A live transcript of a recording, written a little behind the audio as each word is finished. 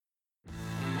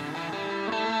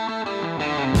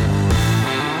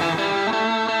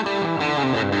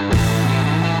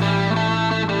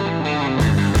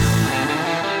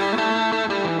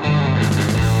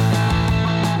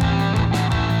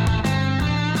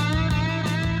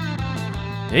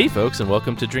Hey, folks, and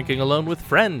welcome to Drinking Alone with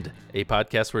Friend, a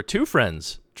podcast where two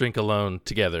friends drink alone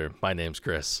together. My name's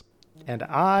Chris. And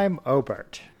I'm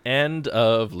Obert. End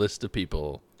of list of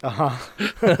people. That's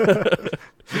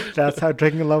how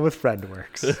Drinking Alone with Friend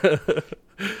works.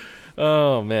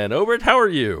 Oh, man. Obert, how are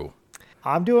you?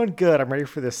 I'm doing good. I'm ready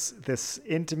for this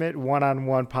intimate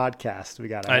one-on-one podcast we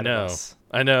got ahead of us.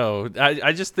 I know.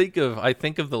 I just think of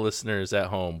the listeners at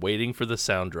home waiting for the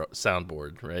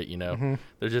soundboard, right? You know,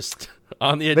 They're just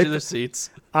on the edge of their seats.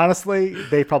 Honestly,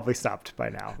 they probably stopped by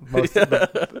now. Most of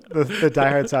the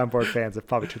diehard soundboard fans have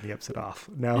probably turned the episode off,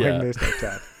 knowing there's no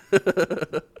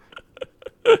Ted.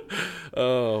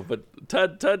 Oh, but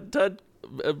Ted,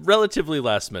 relatively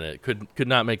last minute, could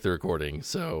not make the recording,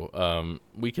 so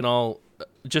we can all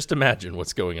just imagine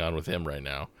what's going on with him right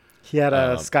now. He had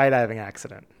a skydiving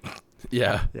accident.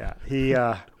 Yeah. He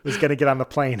was going to get on the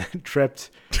plane and tripped,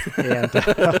 and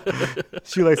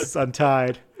shoelaces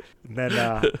untied. And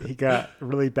then he got a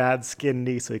really bad skinned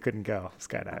knee, so he couldn't go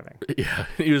skydiving. Yeah,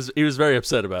 he was very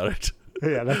upset about it.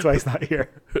 Yeah, that's why he's not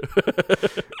here.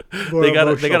 They got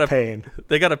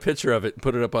a picture of it and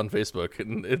put it up on Facebook,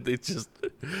 and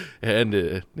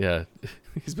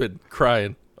he's been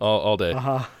crying all day.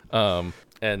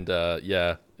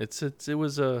 It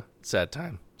was a sad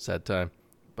time,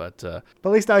 but at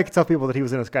least now I can tell people that he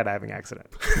was in a skydiving accident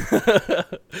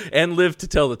and live to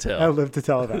tell the tale. I live to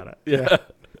tell about it. Yeah.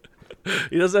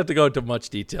 He doesn't have to go into much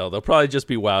detail. They'll probably just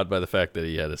be wowed by the fact that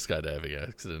he had a skydiving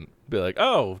accident. Be like,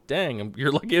 "Oh, dang,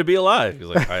 you're lucky to be alive." He's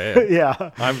like, "I am."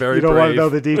 Yeah, I'm very. You don't brave. want to know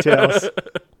the details.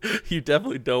 You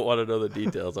definitely don't want to know the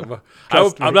details. I'm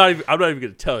not even going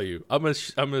to tell you. I'm going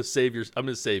to save you.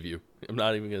 I'm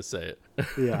not even going to say it.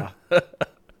 Yeah.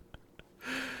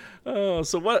 Oh,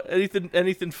 so what?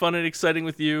 Anything fun and exciting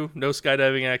with you? No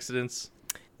skydiving accidents?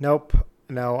 Nope.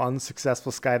 No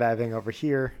unsuccessful skydiving over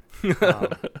here.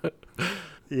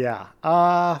 Yeah.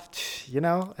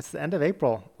 It's the end of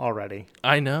April already.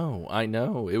 I know.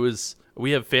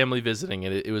 We have family visiting,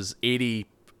 and it was 80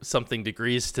 something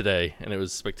degrees today, and it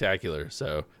was spectacular.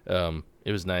 So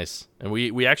it was nice. And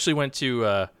we actually went to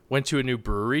a new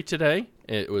brewery today.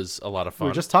 It was a lot of fun.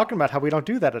 We were just talking about how we don't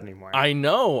do that anymore. I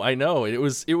know. It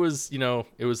was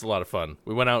a lot of fun.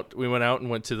 We went out and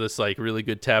went to this like really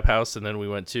good tap house, and then we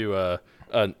went to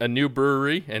a new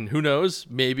brewery, and who knows,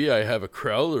 maybe I have a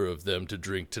crowler of them to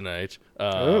drink tonight.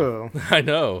 I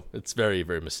know. It's very,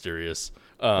 very mysterious.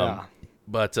 Yeah.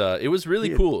 But it was really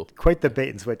cool. Quite the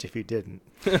bait and switch if you didn't.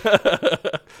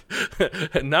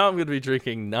 And now I'm going to be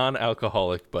drinking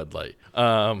non-alcoholic Bud Light.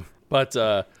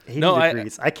 80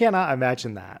 degrees. I cannot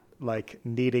imagine that, like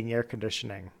needing air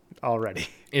conditioning already.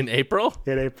 In April?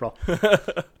 In April.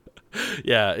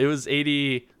 Yeah, it was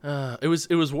 80. It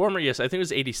was warmer. Yes, I think it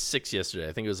was 86 yesterday.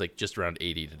 I think it was like just around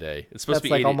 80 today. It's supposed to be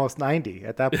like 80. Almost 90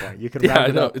 at that point. You can round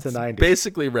it up to 90.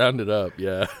 Basically rounded up.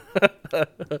 Yeah.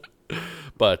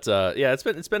 But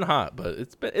it's been hot, but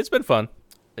it's been fun.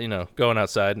 Going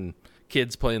outside and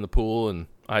kids playing the pool, and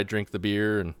I drink the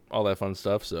beer and all that fun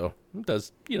stuff. So it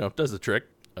does the trick.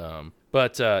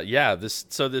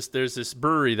 There's this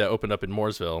brewery that opened up in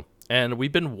Mooresville, and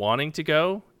we've been wanting to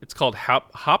go. It's called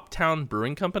Hoptown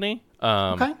Brewing Company.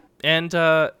 Okay. And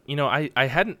I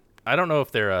don't know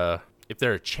if they're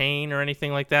a chain or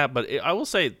anything like that, but I will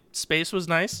say space was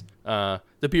nice. The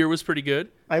beer was pretty good.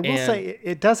 I will say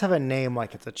it does have a name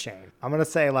like it's a chain. I'm going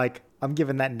to say I'm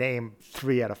giving that name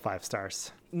 3 out of 5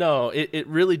 stars. No, it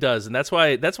really does. And that's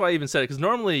why I even said it. Because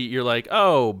normally you're like,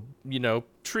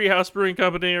 Treehouse Brewing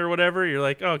Company or whatever. You're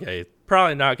like, okay,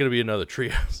 probably not going to be another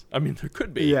Treehouse. I mean, there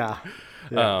could be. Yeah.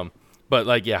 But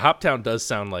Hoptown does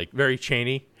sound like very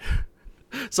chainy.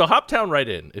 So Hoptown, right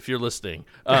in if you're listening.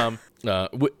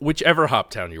 Whichever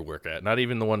Hoptown you work at, not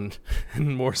even the one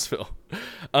in Mooresville.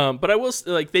 But I will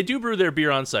they do brew their beer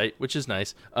on site, which is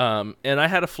nice. And I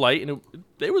had a flight, and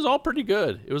it was all pretty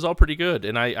good.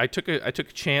 And I took a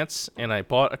chance, and I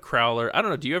bought a crowler. I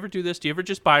don't know. Do you ever do this? Do you ever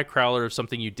just buy a crowler of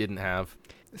something you didn't have?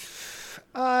 If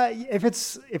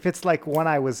it's like one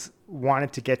I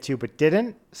wanted to get to but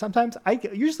didn't, sometimes I'd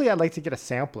like to get a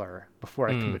sampler before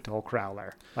I commit to whole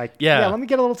crowler. Let me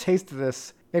get a little taste of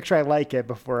this, make sure I like it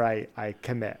before I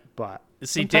commit. But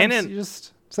see,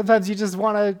 sometimes you just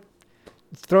want to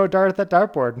throw a dart at that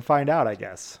dartboard and find out, I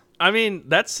guess. I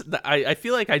mean, I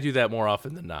feel like I do that more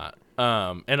often than not.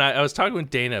 And I was talking with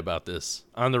Dana about this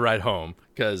on the ride home,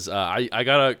 because I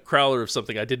got a crowler of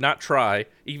something I did not try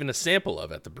even a sample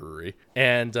of at the brewery,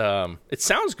 and it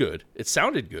sounds good. It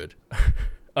sounded good,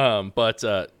 but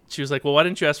she was like, well, why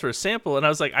didn't you ask for a sample? And I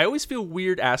was like, I always feel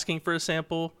weird asking for a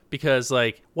sample because,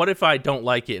 like, what if I don't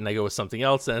like it and I go with something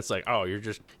else? And it's like, oh, you're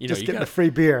just, you know, just getting a free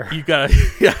beer. You got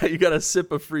to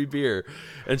sip a free beer.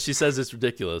 And she says it's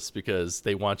ridiculous because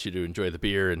they want you to enjoy the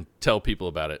beer and tell people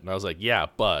about it. And I was like, yeah,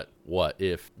 but what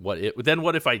if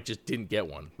I just didn't get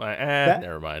one?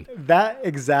 Never mind. That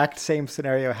exact same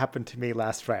scenario happened to me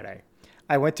last Friday.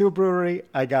 I went to a brewery.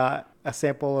 I got a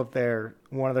sample of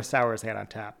one of their sours they had on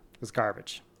tap. It was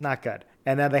garbage. Not good.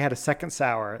 And then they had a second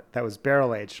sour that was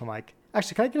barrel aged. I'm like,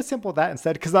 actually, can I get a sample of that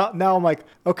instead? Because now I'm like,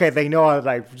 okay, they know that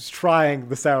I was trying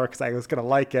the sour because I was going to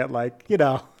like it. Like, you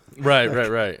know. Right,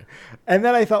 right. And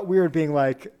then I felt weird being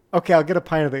like, okay, I'll get a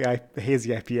pint of the hazy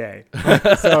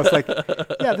IPA. So I was like,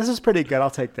 yeah, this is pretty good. I'll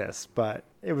take this. But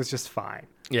it was just fine.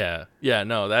 Yeah.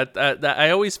 No, that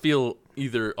I always feel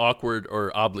either awkward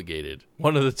or obligated,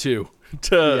 one of the two,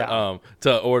 to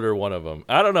order one of them.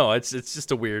 I don't know. It's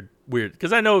just a weird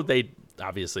because I know they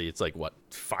obviously it's like what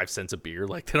 5 cents a beer,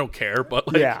 like they don't care, but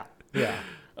like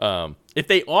yeah. If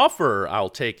they offer, I'll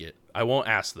take it. I won't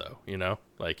ask though, you know.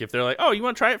 Like if they're like, oh, you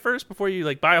want to try it first before you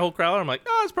like buy a whole growler, I'm like,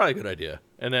 oh, it's probably a good idea.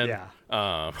 And then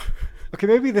okay,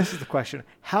 maybe this is the question: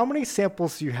 how many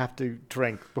samples do you have to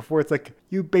drink before it's like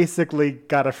you basically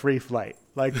got a free flight?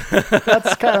 Like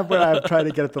that's kind of what I'm trying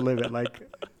to get at the limit. Like,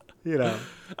 you know,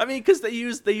 I mean, because they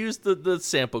use the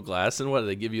sample glass, and what do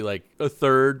they give you? Like a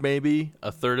third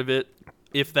of it,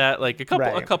 if that. Like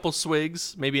a couple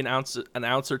swigs, maybe an ounce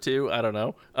or two. I don't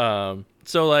know.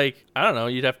 So like I don't know.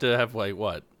 You'd have to have like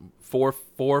what 4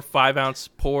 5-ounce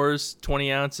pours,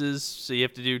 20 ounces. So you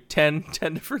have to do 10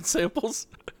 different samples.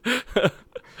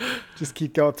 Just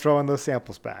keep throwing those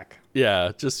samples back.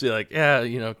 Yeah, just be like, yeah,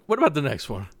 you know, what about the next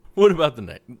one? What about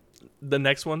the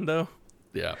next one though?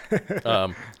 Yeah.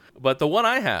 But the one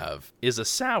I have is a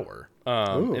sour.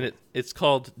 And it's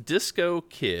called Disco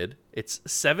Kid. It's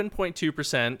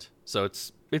 7.2%, so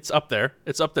it's up there.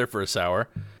 It's up there for a sour.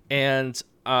 And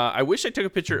I wish I took a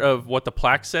picture of what the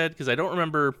plaque said because I don't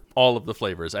remember all of the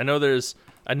flavors. I know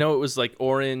it was like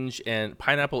orange and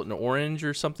pineapple and orange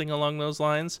or something along those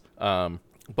lines.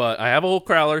 But I have a whole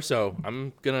crowler, so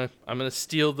I'm gonna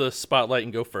steal the spotlight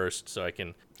and go first, so I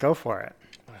can go for it.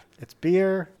 It's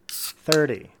beer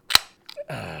 30.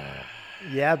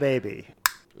 Yeah, baby.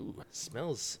 Ooh, it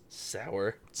smells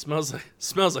sour. It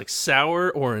smells like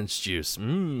sour orange juice.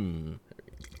 All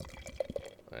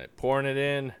right, pouring it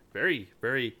in. Very,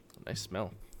 very nice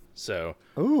smell. So.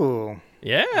 Ooh.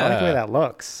 Yeah. I like the way that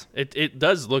looks. It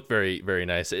does look very, very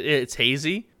nice. It's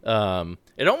hazy.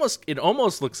 It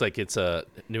almost looks like it's a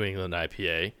New England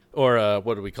IPA or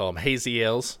what do we call them? Hazy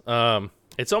ales.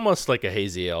 It's almost like a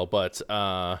hazy ale, but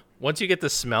once you get the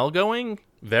smell going,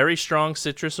 very strong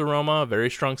citrus aroma, very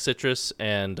strong citrus,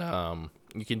 and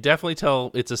you can definitely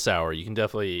tell it's a sour. You can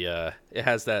definitely it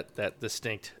has that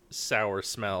distinct sour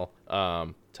smell.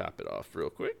 Top it off real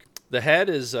quick. The head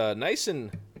is nice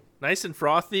and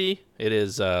frothy. It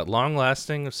is long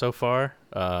lasting so far.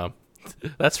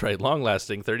 That's right, long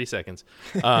lasting, 30 seconds.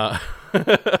 But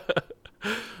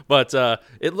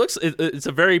it's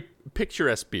a very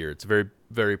picturesque beer. It's a very,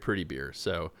 very pretty beer.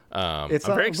 So it's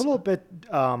a little bit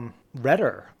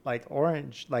redder, like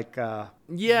orange, like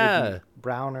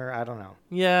browner. I don't know.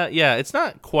 Yeah. It's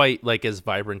not quite like as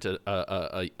vibrant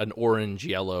an orange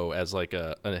yellow as like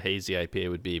a hazy IPA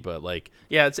would be, but like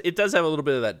it does have a little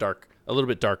bit of that dark, a little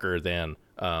bit darker than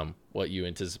what you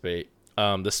anticipate.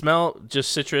 The smell,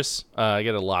 just citrus. I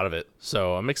get a lot of it,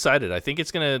 so I'm excited. I think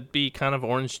it's gonna be kind of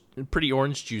pretty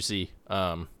orange juicy.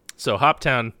 So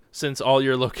Hoptown, since all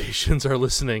your locations are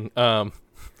listening, I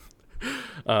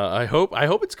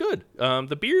hope it's good.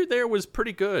 The beer there was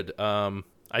pretty good.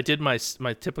 I did my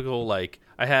typical, like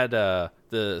I had the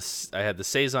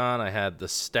saison, I had the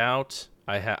stout.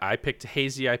 I picked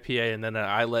hazy IPA, and then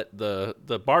I let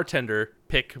the bartender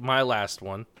pick my last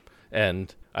one.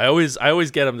 And I always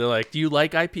get them. They're like, "Do you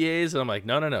like IPAs?" And I'm like,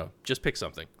 "No. Just pick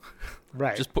something.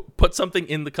 Right. Just put something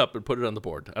in the cup and put it on the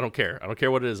board. I don't care. I don't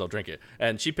care what it is. I'll drink it."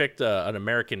 And she picked an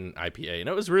American IPA, and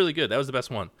it was really good. That was the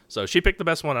best one. So she picked the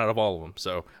best one out of all of them.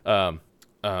 So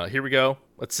here we go.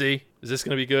 Let's see. Is this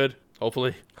gonna be good?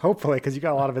 Hopefully, because you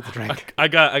got a lot of it to drink. I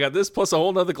got this plus a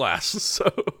whole nother glass.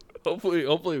 So hopefully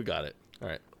we got it. All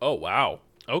right. Oh wow.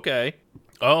 Okay.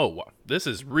 Oh, this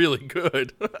is really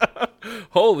good.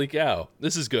 Holy cow.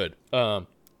 This is good. Wow.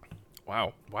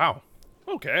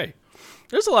 Okay.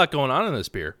 There's a lot going on in this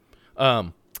beer.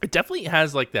 It definitely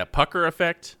has like that pucker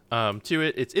effect to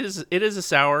it. It is a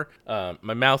sour.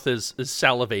 My mouth is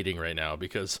salivating right now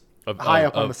because of high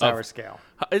up on the sour scale.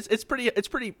 It's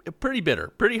pretty bitter,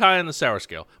 pretty high on the sour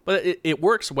scale, but it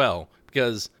works well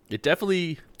because it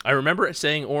definitely I remember it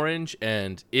saying orange,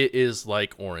 and it is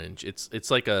like orange.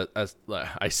 It's like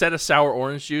I said a sour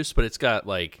orange juice, but it's got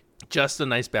like just a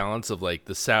nice balance of like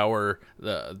the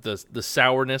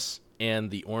sourness and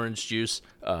the orange juice.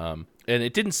 And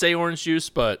it didn't say orange juice,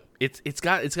 but it's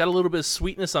got a little bit of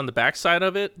sweetness on the backside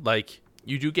of it. Like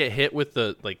you do get hit with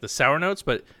the sour notes,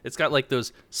 but it's got like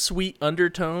those sweet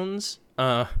undertones,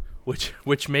 which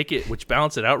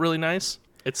balance it out really nice.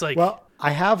 It's like, well, I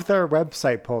have their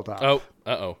website pulled up. Oh,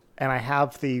 uh-oh. And I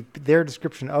have their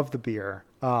description of the beer,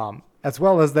 as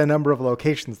well as the number of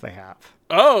locations they have.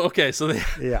 Oh, okay. So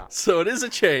yeah. So it is a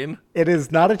chain. It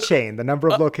is not a chain. The number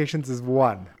of locations is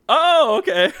one. Oh,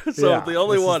 okay. So yeah, the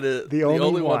only one is the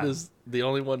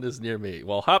only one is near me.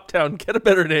 Well, Hoptown, get a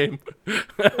better name.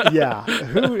 Yeah.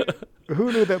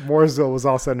 Who knew that Mooresville was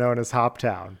also known as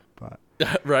Hoptown? But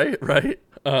right.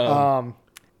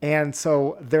 And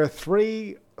so there are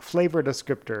 3 flavor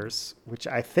descriptors, which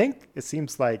I think it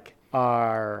seems like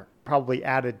are probably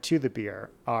added to the beer,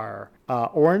 are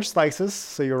orange slices.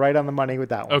 So you're right on the money with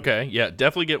that one. Okay. Yeah.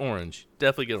 Definitely get orange.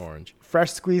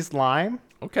 Fresh squeezed lime.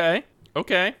 Okay.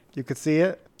 You could see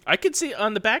it. I can see it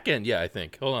on the back end. Yeah, I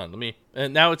think. Hold on.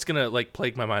 And now it's gonna like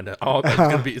plague my mind. Oh,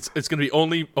 it's gonna be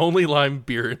only lime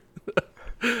beer.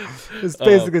 It's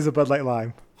basically a Bud Light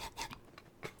Lime.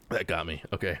 That got me.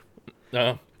 Okay.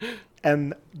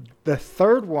 And the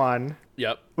third one,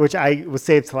 yep, which I would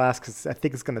save to last because I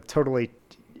think it's going to totally.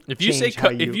 If you say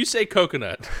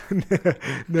coconut,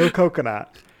 no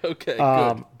coconut. Okay,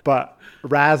 good. But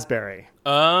raspberry.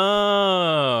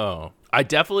 Oh, I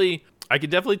could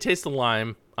definitely taste the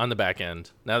lime on the back end.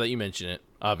 Now that you mention it,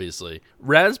 obviously,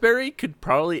 raspberry could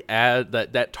probably add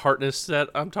that tartness that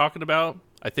I'm talking about.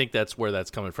 I think that's where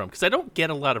that's coming from because I don't get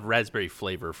a lot of raspberry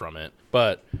flavor from it,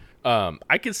 but.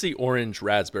 I can see orange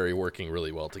raspberry working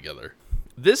really well together.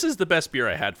 This is the best beer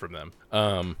I had from them.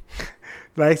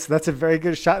 Nice. That's a very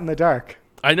good shot in the dark.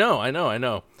 I know.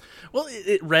 Well,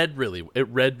 it read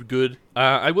good.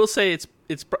 I will say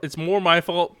it's more my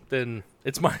fault than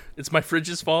it's my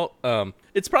fridge's fault.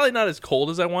 It's probably not as cold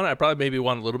as I want it. I probably maybe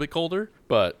want a little bit colder,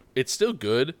 but it's still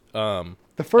good. The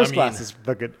first glass is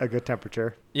a good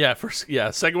temperature. Yeah.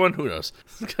 Second one, who knows?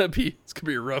 It's gonna be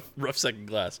a rough second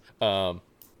glass.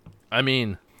 I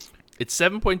mean, it's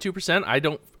 7.2%. I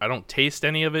don't taste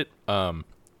any of it.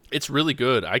 It's really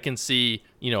good. I can see,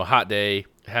 hot day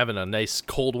having a nice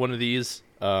cold one of these.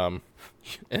 And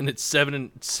it's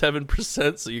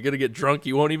 7%, so you're gonna get drunk.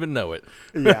 You won't even know it.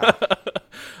 Yeah.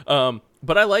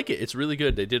 But I like it. It's really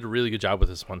good. They did a really good job with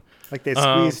this one. Like they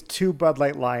squeezed 2 Bud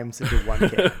Light Limes into one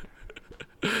can.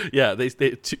 Yeah, they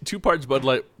 2 parts Bud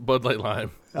Light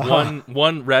lime,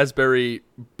 one raspberry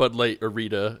Bud Light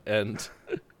Arita,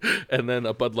 and then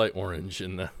a Bud Light orange,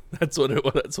 and that's what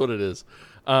it is.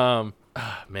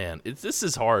 Man, this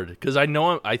is hard because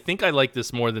I think I like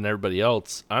this more than everybody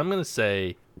else. I'm gonna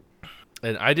say,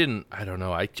 and I don't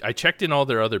know. I checked in all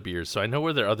their other beers, so I know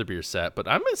where their other beers sat. But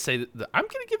I'm gonna say that I'm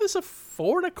gonna give this a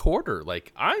 4.25.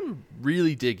 Like I'm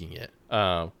really digging it.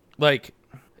 Like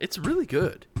it's really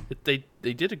good. They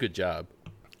did a good job.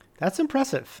 That's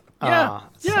impressive. Yeah,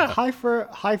 yeah. High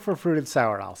for fruited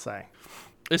sour, I'll say.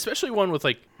 Especially one with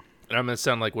like. And I'm gonna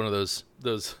sound like one of those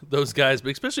guys,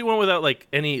 but especially one without like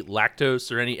any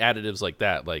lactose or any additives like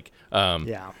that. Like,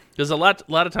 yeah, there's a lot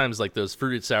of times like those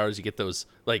fruited sours, you get those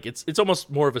like it's almost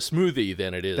more of a smoothie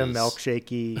than it is the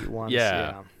milkshakey ones.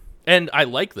 Yeah, and I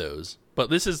like those, but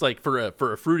this is like for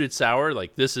a fruited sour,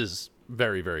 like this is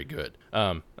very very good.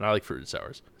 And I like fruited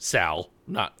sours. Sal,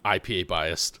 not IPA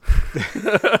biased.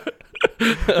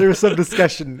 There was some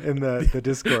discussion in the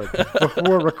Discord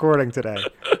before recording today.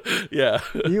 Yeah.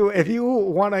 If you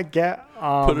want to get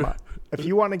on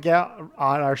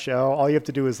our show, all you have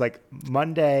to do is like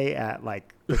Monday at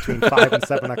like between 5 and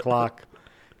 7 o'clock.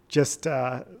 Just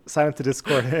sign up to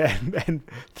Discord and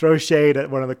throw shade at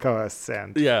one of the co-hosts,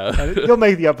 and you'll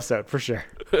make the episode for sure.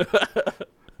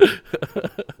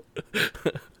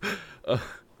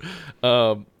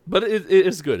 But it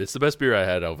is good. It's the best beer I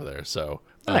had over there. So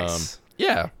nice.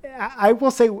 Yeah. I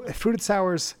will say fruited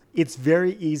sours, it's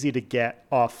very easy to get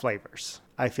off flavors.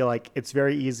 I feel like it's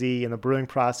very easy in the brewing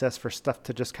process for stuff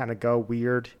to just kind of go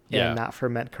weird and not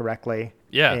ferment correctly.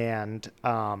 Yeah. And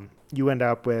you end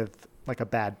up with like a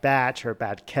bad batch or a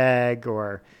bad keg,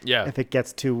 or if it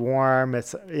gets too warm,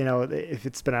 it's, if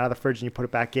it's been out of the fridge and you put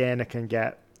it back in, it can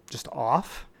get just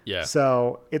off. Yeah.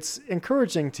 So it's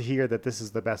encouraging to hear that this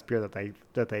is the best beer that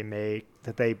they made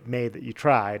that you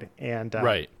tried. And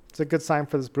right. It's a good sign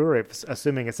for this brewery,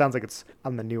 assuming it sounds like it's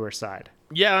on the newer side.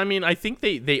 Yeah, I mean, I think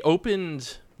they may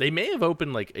have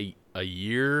opened like a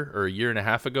year or a year and a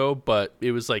half ago, but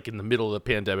it was like in the middle of the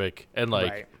pandemic, and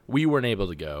like we weren't able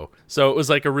to go. So it was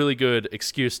like a really good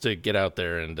excuse to get out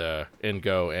there and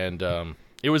go. And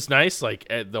it was nice. Like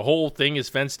the whole thing is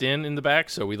fenced in the back,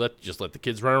 so we let the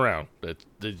kids run around.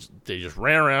 They just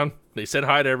ran around. They said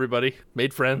hi to everybody,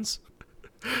 made friends.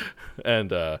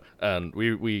 and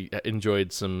we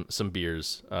enjoyed some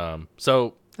beers.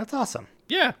 So that's awesome.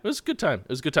 Yeah, it was a good time.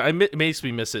 It makes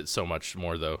me miss it so much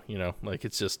more, though. You know, like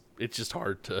it's just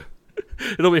hard to.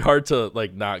 It'll be hard to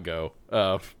like not go.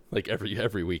 Like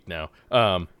every week now.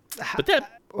 But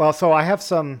that. Well, so I have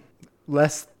some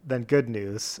less than good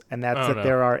news, and that's that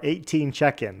there are 18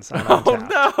 check-ins on Untappd.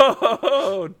 Oh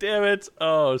no! Damn it!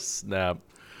 Oh snap!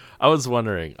 I was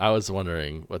wondering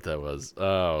what that was.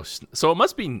 Oh, so it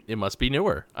must be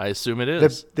newer. I assume it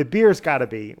is. The beer's got to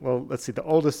be. Well, let's see. The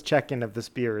oldest check-in of this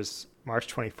beer is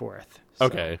March 24th. So.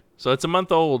 Okay, so it's a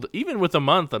month old. Even with a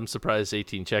month, I'm surprised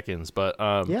 18 check-ins. But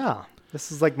yeah,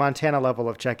 this is like Montana level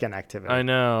of check-in activity. I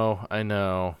know.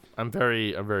 I'm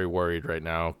very worried right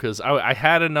now because I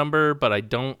had a number, but I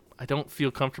don't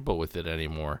feel comfortable with it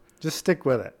anymore. Just stick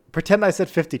with it. Pretend I said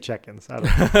 50 check-ins. I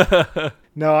don't know.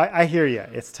 No, I hear you.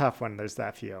 It's tough when there's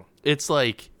that few. It's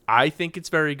like, I think it's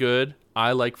very good.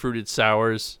 I like fruited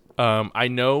sours. I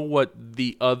know what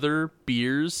the other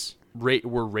beers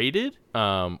were rated,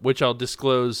 which I'll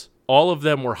disclose. All of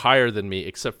them were higher than me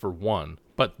except for one,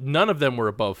 but none of them were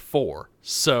above 4.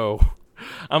 So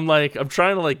I'm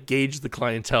trying to like gauge the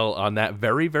clientele on that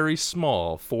very, very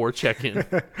small 4 check-in.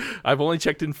 I've only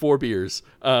checked in 4 beers.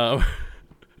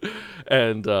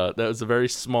 And that was a very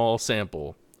small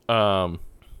sample. And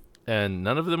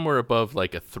none of them were above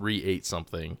like a 3.8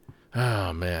 something.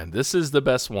 Oh man, this is the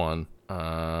best one.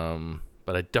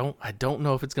 But I don't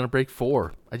know if it's gonna break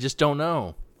 4. I just don't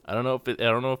know. I don't know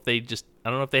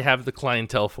if they have the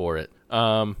clientele for it.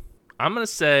 I'm gonna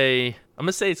say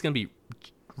it's gonna be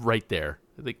right there.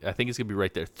 I think it's gonna be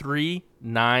right there.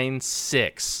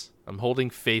 396. I'm holding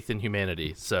faith in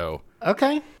humanity. So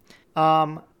okay.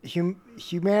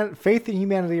 Faith in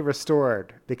humanity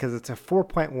restored because it's a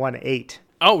 4.18.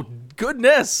 Oh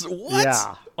goodness! What?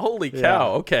 Yeah. Holy cow! Yeah.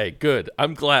 Okay, good.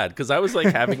 I'm glad because I was like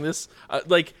having this.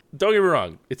 Like, don't get me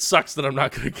wrong. It sucks that I'm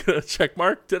not going to get a check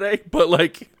mark today, but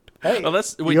like, hey,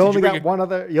 you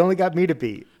only got me to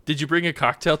beat. Did you bring a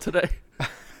cocktail today?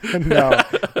 No,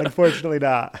 unfortunately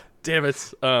not. Damn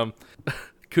it.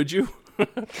 Could you?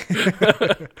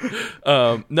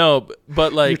 No,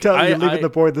 but like you're leaving the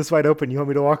board this wide open. You want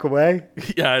me to walk away?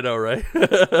 Yeah, I know, right?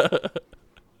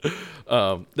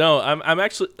 No, I'm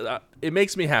actually. It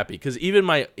makes me happy because even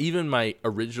my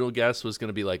original guess was going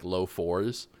to be like low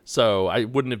 4s, so I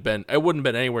wouldn't have been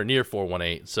anywhere near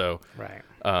 418. So right.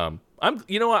 I'm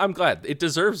glad it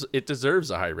deserves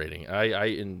a high rating.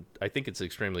 I think it's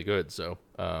extremely good. So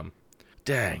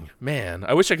dang man,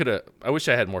 I wish I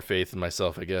had more faith in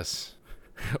myself. I guess.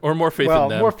 Or more faith in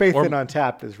them. More faith in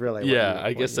Untappd is really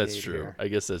I guess that's true. Here. I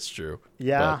guess that's true.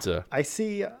 Yeah, but,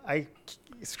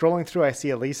 scrolling through, I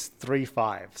see at least 3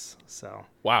 5s. So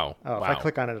wow. If I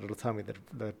click on it, it'll tell me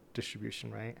the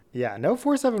distribution, right? Yeah, no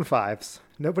 4.75s.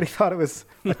 Nobody thought it was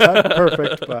a ton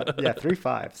perfect, but yeah, 3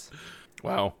 5s.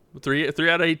 Wow, 3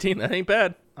 out of 18. That ain't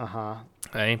bad. That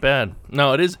ain't bad.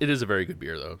 No, it is a very good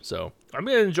beer though. So I'm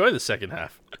gonna enjoy the second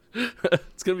half.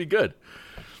 It's gonna be good.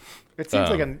 It seems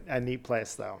like a neat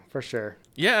place, though, for sure.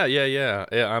 Yeah.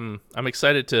 I'm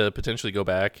excited to potentially go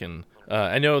back, and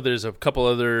I know there's a couple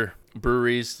other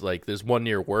breweries. Like there's one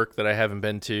near work that I haven't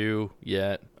been to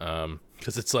yet,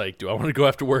 because it's like, do I want to go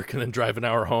after work and then drive an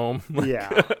hour home?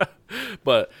 Yeah.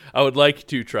 But I would like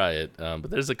to try it.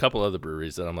 But there's a couple other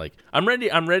breweries that I'm like, I'm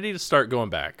ready to start going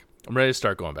back.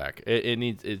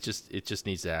 It just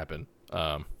needs to happen.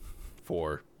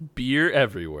 For beer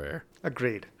everywhere.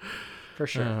 Agreed. For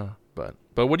sure.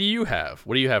 But what do you have?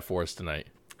 What do you have for us tonight?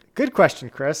 Good question,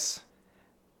 Chris.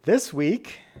 This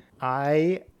week,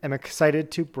 I am excited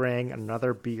to bring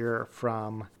another beer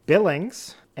from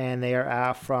Billings, and they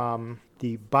are from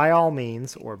the By All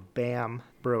Means, or BAM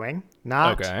Brewing,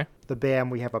 not the BAM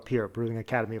we have up here, Brewing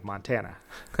Academy of Montana.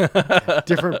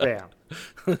 Different BAM.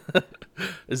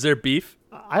 Is there beef?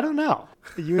 I don't know.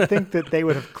 You would think that they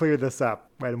would have cleared this up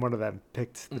when one of them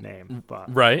picked the name.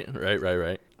 But Right.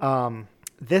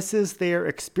 This is their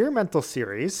experimental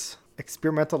series,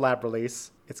 experimental lab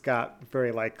release. It's got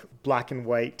very like black and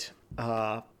white,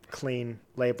 clean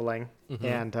labeling. Mm-hmm.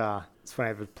 And it's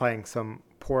funny, I've been playing some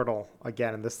Portal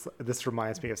again, and this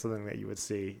reminds me of something that you would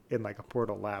see in like a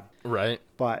Portal lab. Right.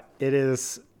 But it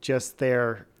is just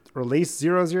their release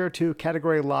 002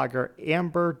 category lager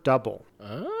Amber Double.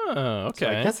 Oh, okay.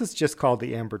 So I guess it's just called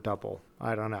the Amber Double.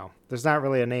 I don't know. There's not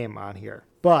really a name on here.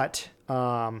 But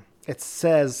it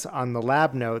says on the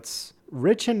lab notes,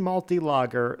 rich and malty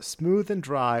lager, smooth and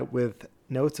dry with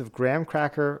notes of graham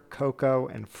cracker, cocoa,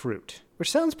 and fruit,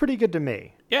 which sounds pretty good to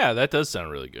me. Yeah, that does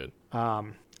sound really good.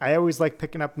 I always like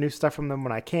picking up new stuff from them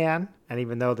when I can. And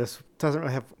even though this doesn't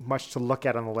really have much to look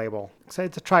at on the label,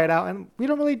 excited to try it out. And we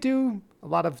don't really do a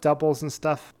lot of doubles and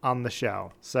stuff on the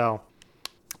show. So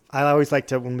I always like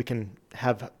to when we can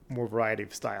have more variety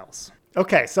of styles.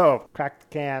 Okay, so crack the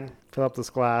can, fill up this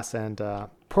glass, and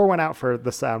pour one out for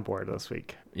the soundboard this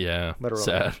week. Yeah, literally.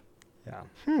 Sad.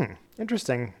 Yeah.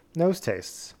 Interesting nose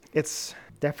tastes. It's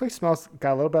definitely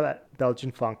got a little bit of that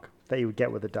Belgian funk that you would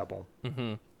get with a double.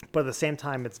 Mm-hmm. But at the same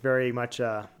time, it's very much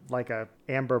like a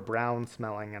amber brown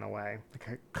smelling in a way, like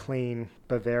a clean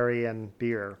Bavarian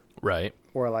beer. Right.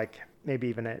 Or like maybe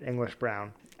even an English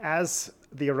brown. As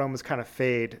the aromas kind of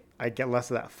fade, I get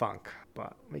less of that funk.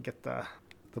 But let me get the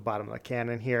bottom of the can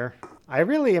in here. I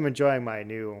really am enjoying my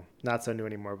new, not so new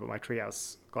anymore, but my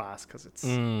Treehouse glass because it's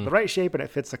the right shape and it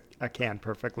fits a can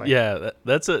perfectly. Yeah,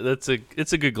 it's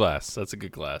a good glass. That's a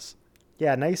good glass.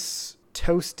 Yeah, nice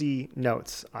toasty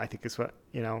notes, I think is what,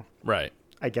 Right.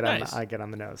 I get on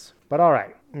the nose. But all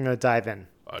right, I'm going to dive in.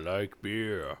 I like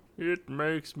beer. It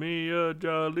makes me a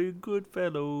jolly good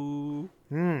fellow.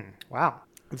 Wow.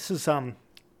 This is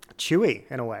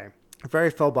chewy in a way.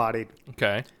 Very full-bodied.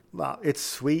 Okay. Wow, it's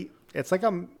sweet. It's like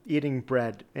I'm eating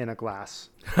bread in a glass.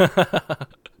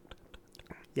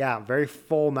 Yeah, very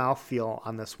full mouthfeel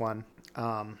on this one.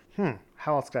 How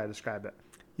else could I describe it?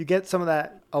 You get some of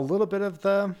that, a little bit of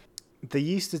the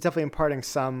yeast is definitely imparting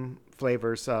some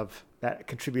flavors of that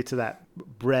contribute to that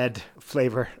bread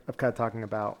flavor I'm kind of talking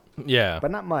about. Yeah.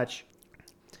 But not much.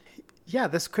 Yeah,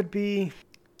 this could be,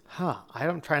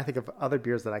 I'm trying to think of other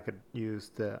beers that I could use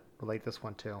to relate this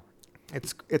one to.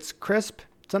 It's crisp.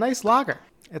 It's a nice lager.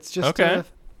 It's just okay.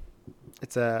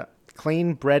 It's a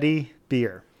clean, bready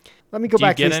beer. Let me go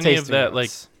back to these tasting notes. Do you get any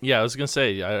of that, I was going to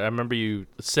say, I remember you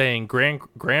saying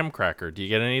graham cracker. Do you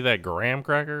get any of that graham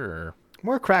cracker? Or?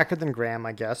 More cracker than graham,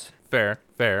 I guess. Fair.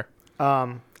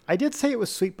 I did say it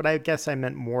was sweet, but I guess I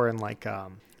meant more in like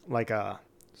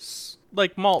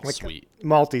malt sweet.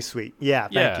 Malty sweet. Yeah,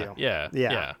 thank you.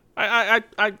 Yeah. I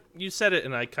you said it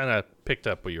and I kind of picked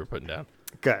up what you were putting down.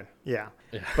 Good. Yeah.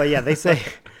 But yeah, they say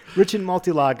rich and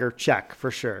malty lager, check for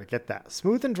sure. Get that.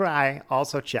 Smooth and dry,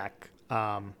 also check.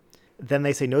 Then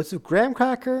they say notes of graham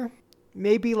cracker,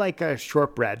 maybe like a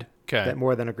shortbread,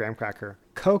 more than a graham cracker.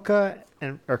 Cocoa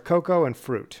and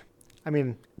fruit. I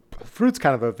mean, fruit's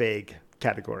kind of a vague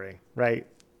category, right?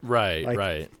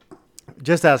 Right.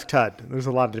 Just ask Tud. There's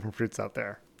a lot of different fruits out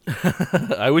there.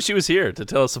 I wish he was here to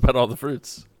tell us about all the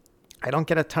fruits. I don't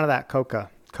get a ton of that cocoa.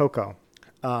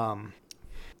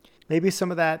 Maybe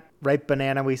some of that ripe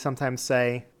banana we sometimes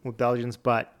say with Belgians,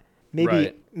 but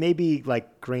maybe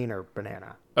like greener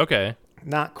banana. Okay.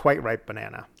 Not quite ripe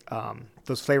banana.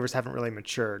 Those flavors haven't really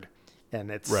matured, and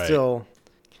it's still,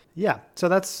 yeah. So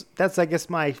that's I guess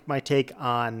my take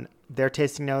on their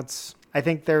tasting notes. I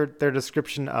think their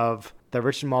description of the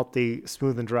rich and malty,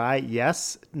 smooth and dry,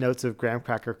 yes. Notes of graham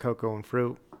cracker, cocoa, and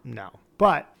fruit, no.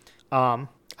 But I'm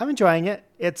enjoying it.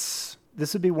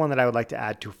 This would be one that I would like to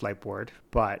add to Flightboard,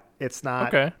 but it's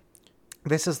not. Okay.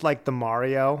 This is like the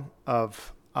Mario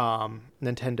of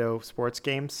Nintendo sports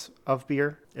games of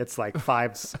beer. It's like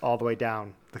fives all the way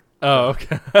down.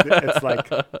 Okay. It's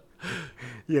like,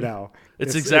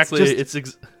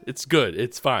 it's good.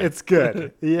 It's fine. It's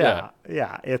good. Yeah.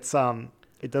 It's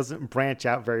it doesn't branch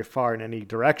out very far in any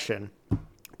direction,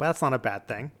 but that's not a bad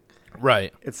thing.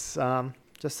 Right. It's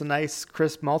just a nice,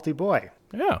 crisp, malty boy.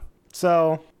 Yeah.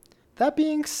 So that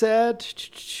being said,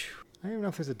 I don't even know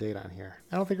if there's a date on here.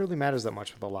 I don't think it really matters that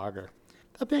much with a lager.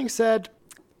 That being said,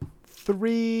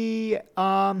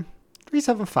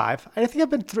 3.75. I think I've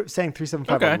been saying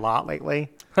 3.75 a lot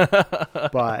lately,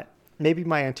 but maybe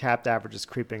my Untapped average is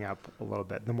creeping up a little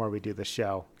bit the more we do the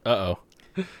show. Uh-oh.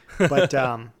 But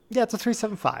yeah, it's a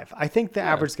 3.75. I think the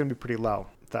average is going to be pretty low,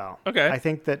 though. Okay. I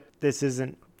think that this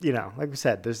isn't, like we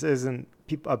said, this isn't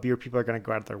a beer people are going to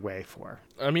go out of their way for.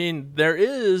 I mean, there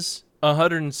is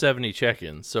 170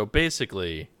 check-ins, so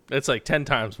basically it's like 10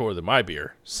 times more than my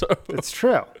beer. So it's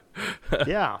true.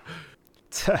 Yeah.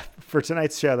 For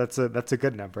tonight's show, that's a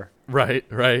good number. Right.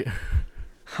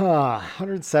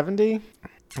 170.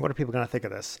 What are people going to think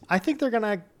of this? I think they're going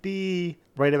to be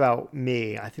right about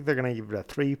me. I think they're going to give it a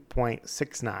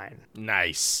 3.69.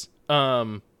 Nice.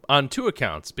 On two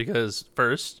accounts, because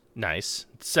first, nice.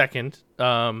 Second,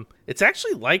 it's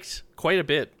actually liked quite a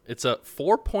bit. It's a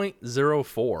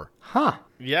 4.04. Huh.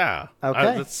 Yeah.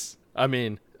 Okay. I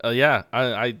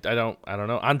don't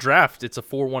know. On draft, it's a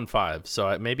 4.15,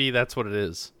 so maybe that's what it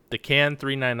is. the can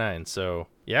 $3.99. So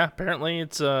yeah, apparently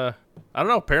it's I don't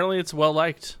know. Apparently it's well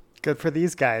liked. Good for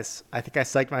these guys. I think I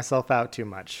psyched myself out too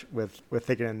much with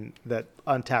thinking that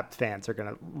Untappd fans are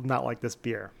gonna not like this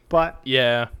beer. But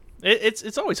yeah,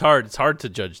 it's always hard. It's hard to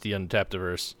judge the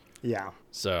Untappdiverse. Yeah.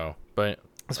 So, but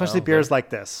especially beers like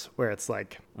this, where it's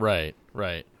like right.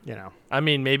 You know, I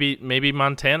mean, maybe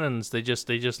Montanans they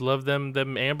just love them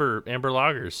amber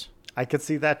lagers. I could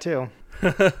see that too.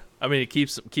 I mean, it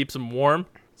keeps them warm.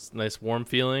 It's a nice warm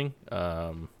feeling.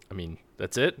 I mean,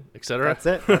 that's it, etc. That's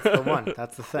it. That's the one.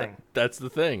 That's the thing. That's the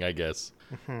thing, I guess.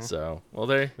 Mm-hmm. So, well,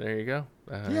 there you go.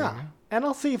 Yeah. And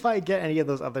I'll see if I get any of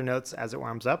those other notes as it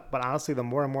warms up. But honestly, the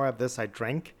more and more of this I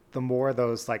drink, the more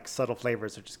those like subtle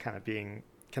flavors are just kind of being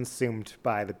consumed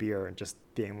by the beer and just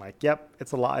being like, yep,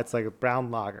 it's like a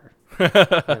brown lager. You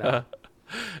know?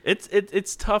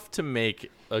 It's tough to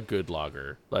make a good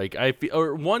lager, like I feel,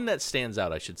 or one that stands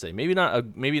out, I should say. Maybe not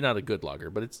a good lager,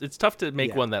 but it's tough to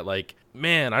make one that like,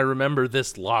 man, I remember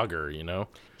this lager. You know?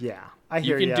 Yeah, I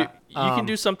hear you. You can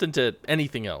do something to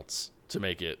anything else to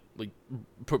make it, like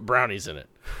put brownies in it.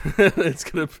 It's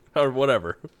gonna or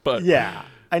whatever. But yeah,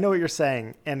 I know what you're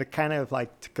saying, and to kind of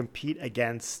like to compete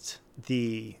against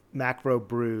the Macro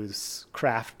Brews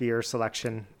craft beer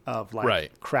selection of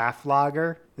like craft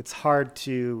lager, it's hard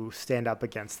to stand up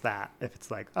against that if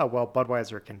it's like, oh well,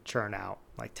 Budweiser can churn out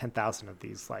like 10,000 of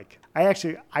these. Like I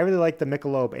really like the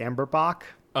Michelob Amber Bock.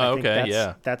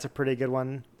 That's a pretty good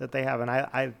one that they have, and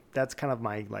I that's kind of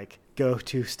my like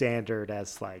go-to standard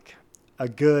as like a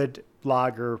good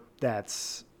lager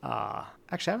that's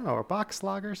actually, I don't know. Are Box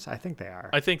lagers? I think they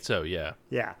are. I think so. Yeah.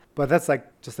 Yeah, but that's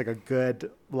like just like a good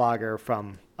lager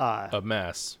from a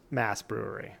Mass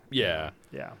brewery. Yeah.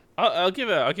 Yeah. I'll give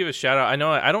a shout out. I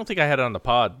know I don't think I had it on the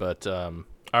pod, but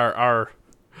our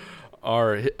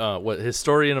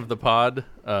historian of the pod,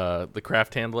 the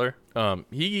craft handler,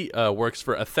 he works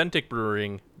for Authentic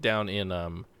Brewing down in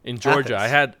Georgia.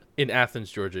 Athens. In Athens,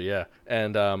 Georgia, yeah.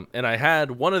 And I had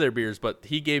one of their beers, but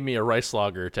he gave me a rice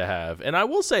lager to have. And I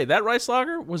will say that rice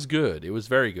lager was good. It was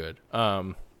very good.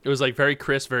 It was like very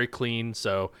crisp, very clean.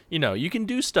 So, you know, you can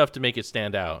do stuff to make it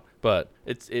stand out, but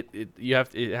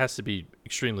it has to be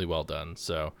extremely well done.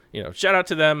 So, you know, shout out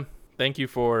to them. Thank you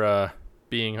for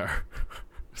being our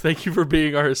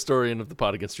historian of the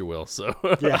pod against your will. So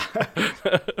yeah.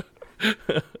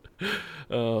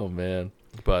 Oh man.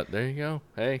 But there you go.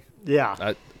 Hey.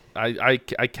 Yeah. I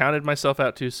counted myself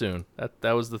out too soon.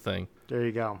 That was the thing. There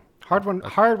you go. Hard one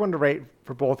to rate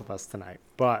for both of us tonight.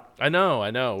 But I know.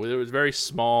 It was very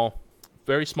small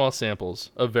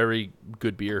samples of very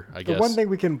good beer, I guess. The one thing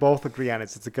we can both agree on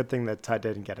is it's a good thing that Todd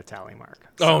didn't get a tally mark.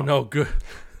 So. Oh no, good.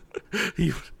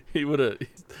 He probably would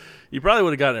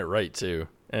have gotten it right too.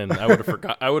 And I would have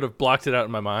forgot. I would have blocked it out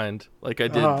in my mind, like I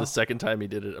did the second time he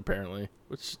did it. Apparently,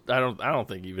 which I don't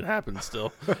think even happened.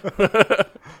 Still,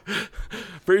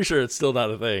 pretty sure it's still not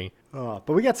a thing. But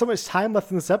we got so much time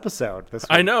left in this episode.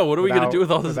 I know. What are we gonna do with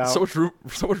all this? So much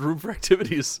room for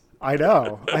activities. I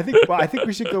know. I think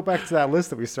we should go back to that list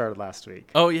that we started last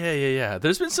week. Oh yeah.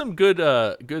 There's been some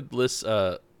good lists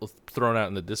thrown out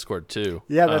in the Discord too.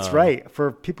 Yeah, that's right.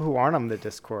 For people who aren't on the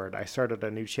Discord, I started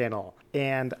a new channel,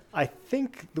 and I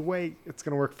think the way it's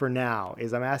going to work for now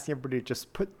is I'm asking everybody to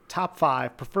just put top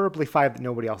 5, preferably 5 that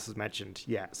nobody else has mentioned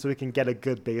yet, so we can get a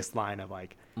good baseline of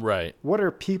like, right, what are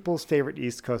people's favorite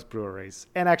East Coast breweries?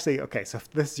 And actually, okay, so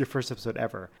if this is your first episode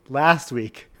ever, last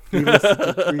week we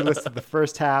listed the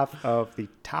first half of the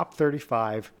top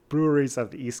 35 breweries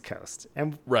of the East Coast,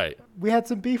 and right, we had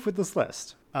some beef with this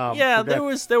list. There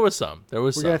was some. We're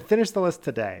going to finish the list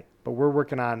today, but we're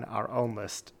working on our own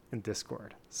list in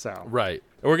Discord. So right,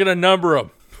 and we're going to number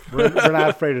them. We're not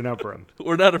afraid to number them.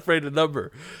 We're not afraid to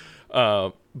number.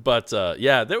 But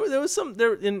there was some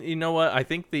there. And you know what? I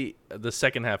think the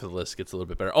second half of the list gets a little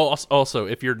bit better. Oh, also,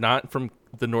 if you're not from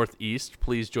the Northeast,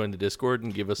 please join the Discord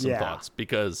and give us some thoughts,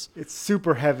 because it's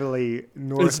super heavily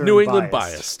Northern. It's New England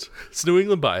biased. It's New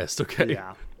England biased. Okay.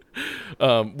 Yeah.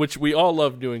 Which we all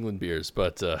love New England beers,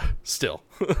 but still.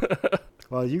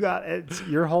 Well,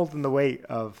 you're holding the weight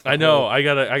of. I know. I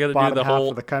gotta do the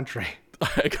whole of the country.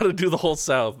 I gotta do the whole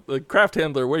South. The craft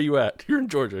handler, where you at? You're in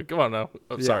Georgia. Come on now.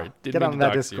 I'm sorry. Get on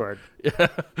that Discord. Yeah,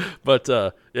 but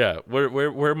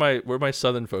where my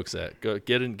Southern folks at? Go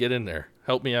get in there.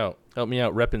 Help me out.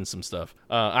 Repping some stuff.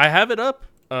 I have it up.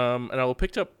 And I will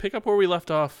pick up where we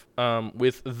left off.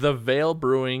 With The Veil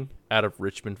Brewing out of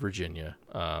Richmond, Virginia.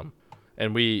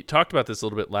 And we talked about this a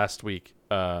little bit last week.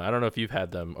 I don't know if you've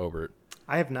had them over.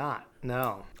 I have not.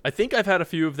 No. I think I've had a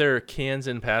few of their cans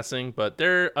in passing, but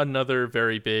they're another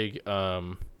very big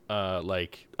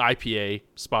like IPA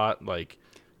spot. Like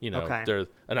they're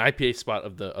an IPA spot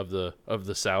of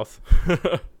the South.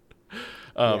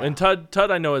 And Tud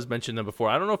I know has mentioned them before.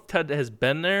 I don't know if Tud has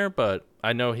been there, but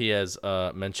I know he has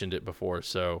mentioned it before.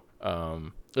 So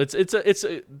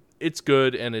it's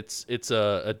good, and it's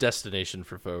a destination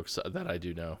for folks that I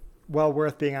do know. Well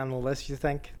worth being on the list, you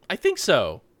think? I think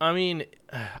so. I mean,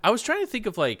 I was trying to think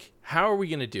of how are we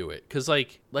going to do it? Because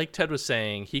like Ted was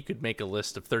saying, he could make a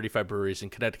list of 35 breweries in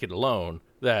Connecticut alone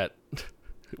that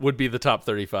would be the top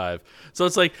 35. So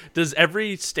it's does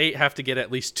every state have to get at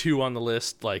least 2 on the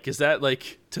list? Is that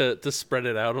to spread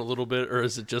it out a little bit, or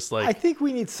is it just I think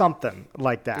we need something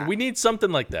like that. We need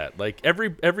something like that.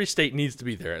 Every state needs to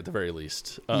be there at the very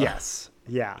least. Yes.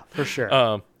 Yeah, for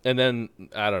sure. And then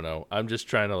I don't know. I'm just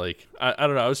trying to I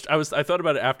don't know. I thought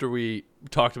about it after we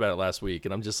talked about it last week,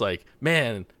 and I'm just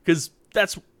man, because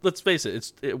let's face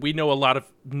it, we know a lot of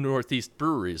Northeast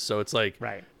breweries, so it's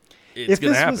right. It's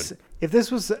gonna happen. If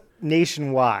this was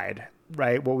nationwide,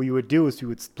 right, what we would do is we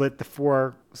would split the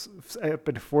 4 up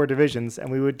into 4 divisions,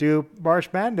 and we would do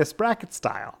March Madness bracket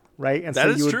style, right? And that so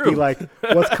is you would true. be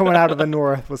what's coming out of the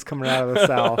north, what's coming out of the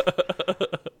south.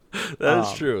 That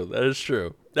is true. That is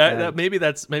true. That maybe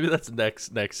that's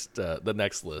the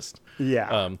next list.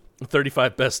 Yeah.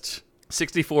 35 best,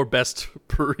 64 best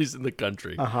breweries in the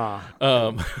country.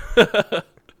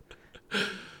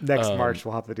 Next March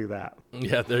we'll have to do that.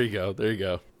 Yeah, there you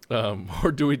go.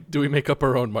 Or do we make up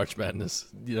our own March Madness?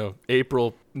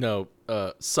 April,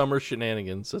 summer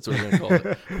shenanigans. That's what we're gonna call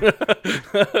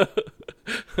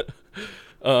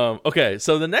it. Okay,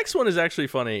 so the next one is actually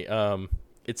funny.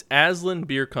 It's Aslan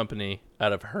Beer Company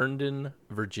out of Herndon,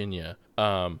 Virginia.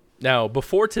 Now,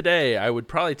 before today, I would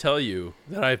probably tell you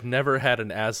that I've never had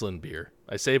an Aslan beer.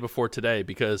 I say before today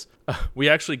because we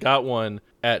actually got one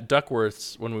at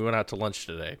Duckworth's when we went out to lunch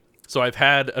today. So I've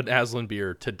had an Aslan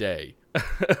beer today.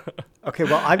 Okay,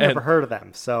 well, I've never heard of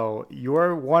them. So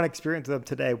your one experience of them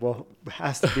today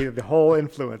has to be the whole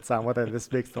influence on whether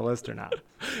this makes the list or not.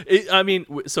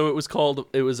 So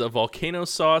it was a volcano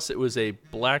sauce. It was a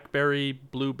blackberry,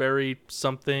 blueberry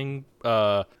something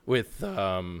with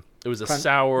it was a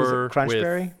sour. Was it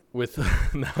Crunchberry? With no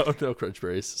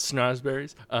Crunchberries,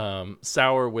 snozberries.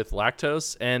 Sour with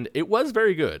lactose, and it was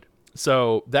very good.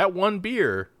 So that one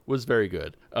beer was very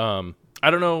good. I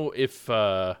don't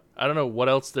know what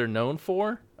else they're known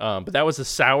for, but that was a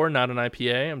sour, not an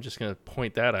IPA. I'm just gonna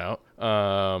point that out.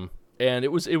 And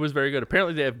it was very good.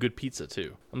 Apparently they have good pizza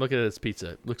too. I'm looking at its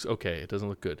pizza. It looks okay. It doesn't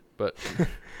look good, but it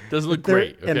doesn't look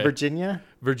great. Okay? In Virginia?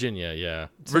 Virginia, yeah.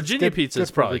 So Virginia pizza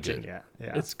is probably Virginia. good.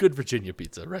 Yeah. It's good Virginia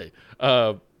pizza, right?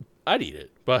 I'd eat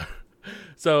it, but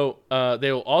so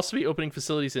they will also be opening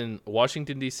facilities in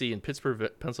Washington D.C. and Pittsburgh,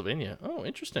 Pennsylvania. Oh,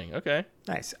 interesting. Okay,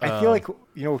 nice. I feel like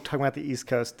talking about the East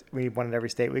Coast, we need one in every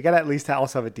state. We got to at least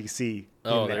also have a D.C.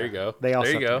 Oh, there you go. They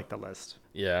also have to make the list.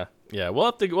 Yeah. We'll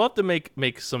have to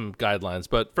make some guidelines,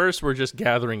 but first we're just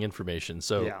gathering information.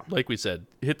 So, like we said,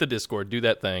 hit the Discord, do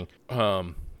that thing.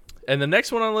 And the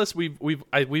next one on the list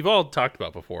we've all talked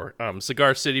about before.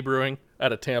 Cigar City Brewing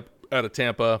out of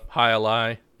Tampa, High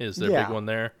Ally is their big one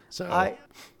there. So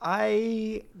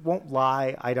I won't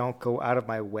lie, I don't go out of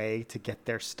my way to get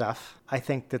their stuff. I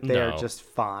think that they are just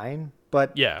fine.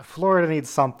 But Florida needs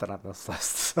something on this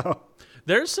list. So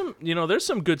there's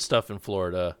some good stuff in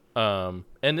Florida.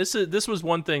 And this was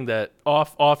one thing that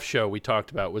off show we talked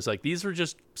about was these were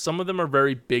just, some of them are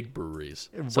very big breweries.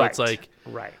 So it's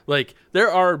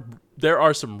there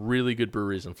are some really good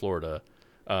breweries in Florida.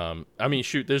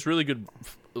 There's really good,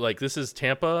 this is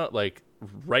Tampa,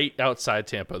 right outside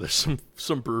Tampa. There's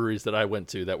some breweries that I went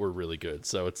to that were really good.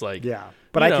 So it's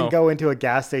but I can go into a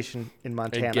gas station in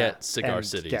Montana and get Cigar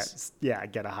Cities.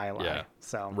 Get a High Line. Yeah.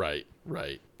 So right.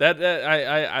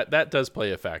 That does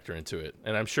play a factor into it,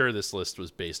 and I'm sure this list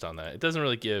was based on that. It doesn't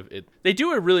really give it. They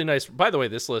do a really nice. By the way,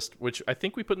 this list, which I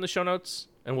think we put in the show notes,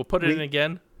 and we'll put it in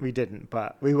again. We didn't,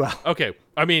 but we will. Okay.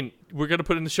 We're gonna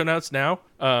put it in the show notes now.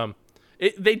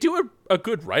 They do a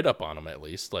good write up on them at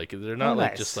least. They're not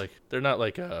they're not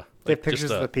they have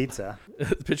pictures of the pizza.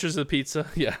 Pictures of the pizza,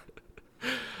 yeah.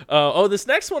 This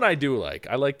next one I do like.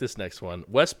 I like this next one.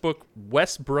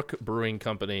 Westbrook Brewing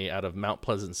Company out of Mount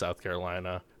Pleasant, South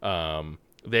Carolina.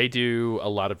 They do a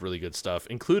lot of really good stuff,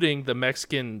 including the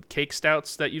Mexican cake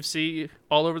stouts that you see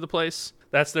all over the place.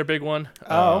 That's their big one.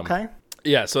 Okay.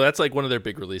 Yeah, so that's one of their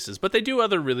big releases. But they do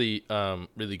other really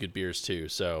good beers too.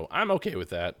 So I'm okay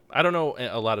with that. I don't know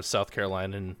a lot of South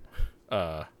Carolinian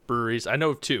breweries. I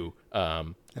know of 2.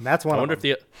 And that's one of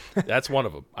them. That's one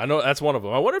of them. I know that's one of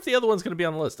them. I wonder if the other one's going to be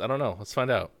on the list. I don't know. Let's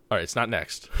find out. All right, it's not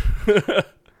next. The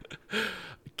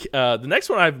next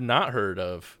one I've not heard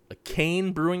of, a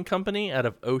Kane Brewing Company out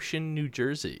of Ocean, New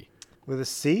Jersey. With a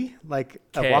C, like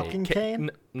K. a walking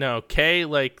cane. No, K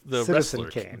like the Citizen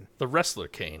wrestler Kane. The wrestler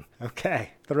Kane.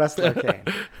 Okay, the wrestler cane.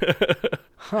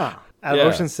 Huh? At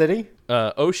Ocean City.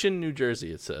 Ocean, New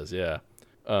Jersey. It says, yeah.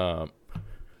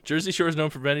 Jersey Shore is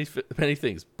known for many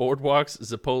things: boardwalks,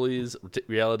 Zippoli's,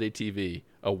 reality TV.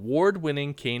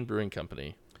 Award-winning Kane Brewing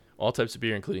Company. All types of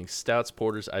beer, including stouts,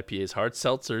 porters, IPAs, hard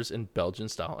seltzers, and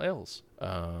Belgian-style ales.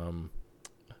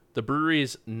 The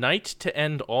brewery's Night to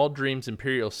End All Dreams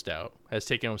Imperial Stout has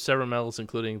taken home several medals,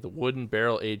 including the Wooden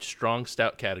Barrel-Aged Strong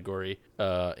Stout category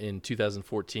in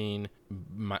 2014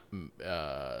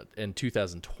 and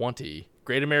 2020.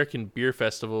 Great American Beer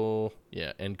Festival,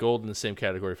 and gold in the same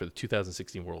category for the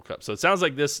 2016 World Cup. So it sounds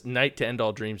like this Night to End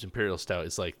All Dreams Imperial Stout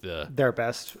is like their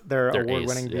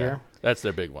award-winning beer. Yeah. That's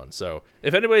their big one. So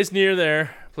if anybody's near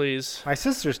there, please. My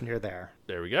sister's near there.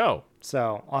 There we go.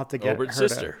 So I'll have to get Obert's her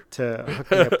sister to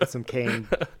hook me up with some Kane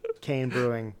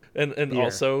Brewing. And beer.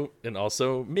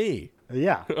 also me.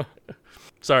 Yeah.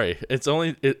 Sorry, it's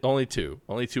only two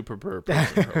per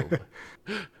person. Probably.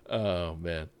 Oh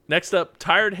man. Next up,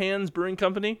 Tired Hands Brewing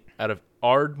Company out of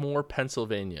Ardmore,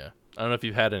 Pennsylvania. I don't know if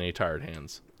you've had any Tired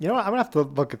Hands. You know what? I'm gonna have to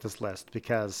look at this list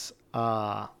because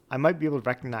I might be able to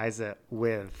recognize it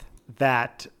with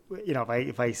that. You know,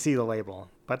 if I see the label,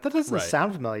 but that doesn't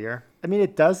sound familiar. I mean,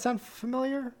 it does sound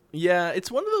familiar. Yeah,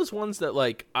 it's one of those ones that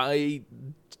like I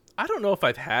don't know if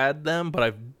I've had them, but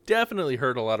I've definitely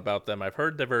heard a lot about them. I've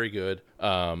heard they're very good.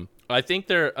 I think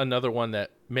they're another one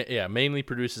that mainly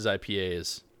produces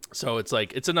IPAs. So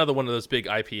it's another one of those big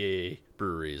IPA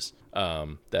breweries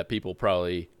that people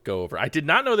probably go over. I did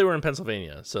not know they were in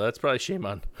Pennsylvania, so that's probably shame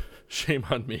on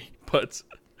me.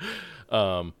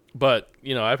 But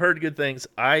you know, I've heard good things.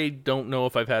 I don't know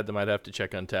if I've had them. I'd have to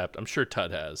check Untappd. I'm sure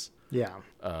Tud has. Yeah.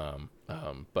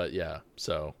 But yeah.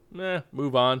 So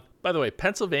move on. By the way,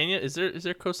 Pennsylvania, is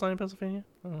there coastline in Pennsylvania?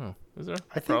 I don't know. Is there?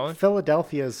 I think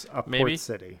Philadelphia's a port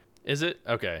city. Is it?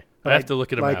 Okay. I have to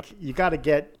look at a map. You got to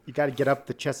get up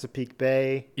the Chesapeake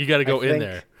Bay. You got to go in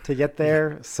there to get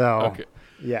there. So okay.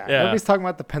 Yeah. Everybody's talking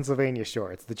about the Pennsylvania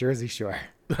shore. It's the Jersey Shore.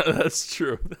 That's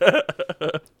true.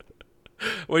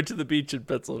 Went to the beach in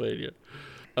Pennsylvania.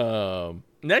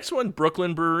 Next one,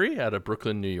 Brooklyn Brewery out of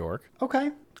Brooklyn, New York.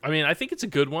 Okay. I mean, I think it's a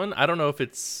good one. I don't know if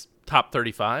it's top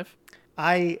 35.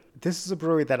 This is a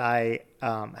brewery that I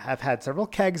have had several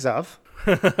kegs of.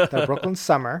 The Brooklyn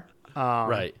Summer.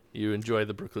 Right. You enjoy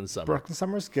the Brooklyn Summer. Brooklyn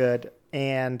Summer is good.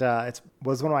 And it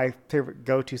was one of my favorite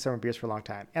go-to summer beers for a long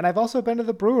time. And I've also been to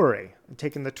the brewery,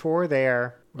 taken the tour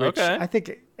there, which I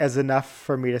think is enough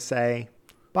for me to say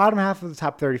bottom half of the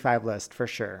top 35 list for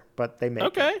sure. But they make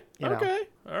it, Okay.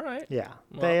 All right. Yeah.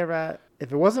 Well,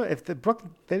 if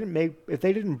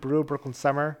they didn't brew Brooklyn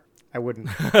Summer, I wouldn't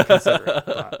consider it.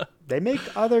 But they make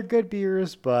other good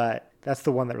beers, but that's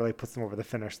the one that really puts them over the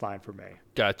finish line for me.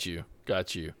 Got you.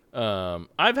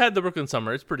 I've had the Brooklyn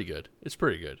Summer. It's pretty good.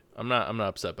 I'm not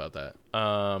upset about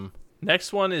that.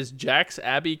 Next one is Jack's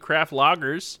Abbey Craft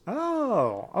Lagers.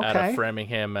 Oh, okay. Out of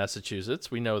Framingham, Massachusetts.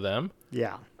 We know them.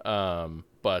 Yeah.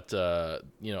 But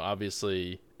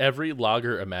obviously every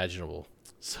lager imaginable.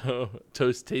 So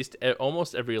taste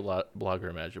almost every lager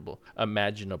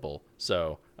imaginable.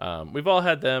 So we've all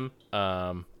had them.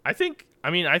 I think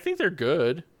they're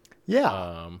good.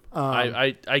 Yeah.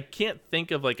 I can't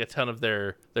think of like a ton of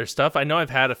their stuff. I know I've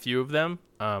had a few of them.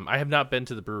 I have not been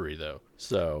to the brewery though.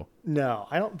 So no,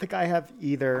 I don't think I have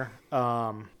either.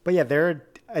 But yeah, they're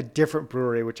a different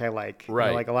brewery, which I like. Right.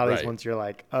 You know, like a lot of these ones, you're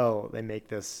like, oh, they make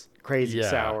this crazy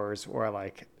sours, or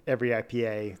like every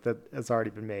IPA that has already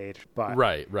been made. But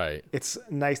right. It's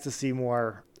nice to see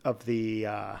more of the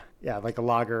like a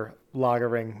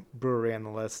lagering brewery on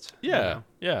the list. Yeah,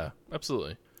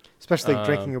 absolutely. Especially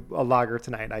drinking a lager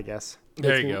tonight, I guess.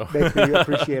 There you go. Makes me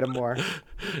appreciate them more.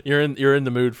 You're in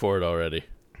the mood for it already.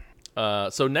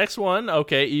 So next one,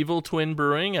 okay, Evil Twin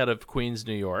Brewing out of Queens,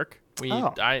 New York.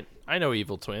 I know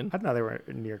Evil Twin. I didn't know they were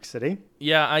in New York City.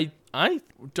 Yeah, I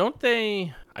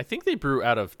think they brew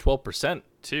out of 12%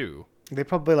 too. They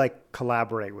probably like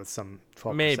collaborate with some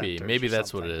 12%. Maybe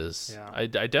that's what it is. Yeah. I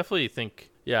definitely think.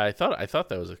 Yeah, I thought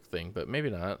that was a thing, but maybe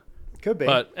not. Could be.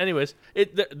 But anyways,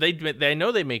 they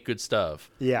know they make good stuff.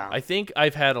 Yeah. I think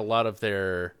I've had a lot of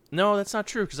their. No, that's not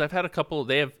true because I've had a couple.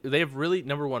 They have really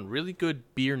really good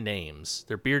beer names.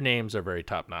 Their beer names are very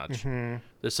top notch. Mm-hmm.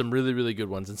 There's some really really good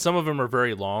ones, and some of them are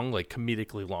very long, like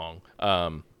comedically long.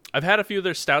 I've had a few of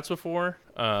their stouts before,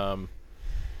 and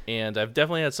I've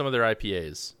definitely had some of their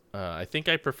IPAs. I think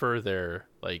I prefer their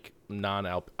like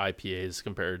non-IPAs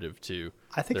comparative to.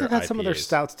 I think I've had some of their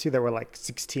stouts too that were like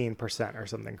 16% or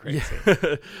something crazy.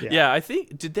 Yeah, I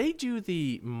think did they do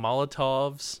the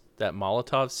Molotovs? That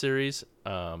Molotov series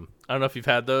I don't know if you've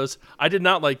had those. I did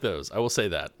not like those. I will say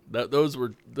that. Those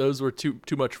were too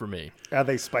much for me. Are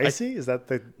they spicy? Is that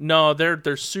the? No,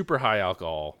 they're super high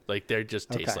alcohol. Like they just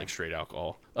taste like straight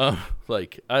alcohol.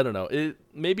 Like I don't know.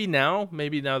 Maybe now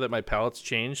that my palate's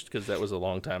changed because that was a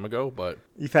long time ago. But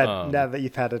you've had now that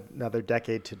you've had another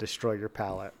decade to destroy your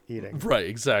palate eating. Right,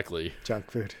 exactly. Junk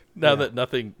food. Now that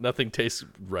nothing tastes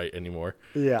right anymore.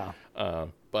 Yeah.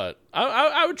 But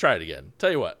I would try it again. Tell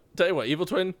you what, Evil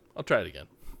Twin, I'll try it again.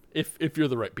 If you're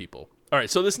the right people. All right,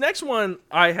 so this next one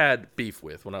I had beef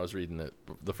with when I was reading it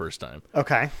the first time.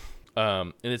 Okay.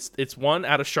 And it's one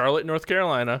out of Charlotte, North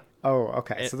Carolina. Oh,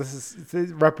 okay. And so this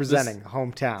is representing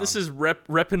hometown. This is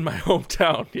repping my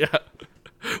hometown, yeah,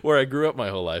 where I grew up my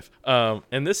whole life.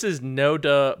 And this is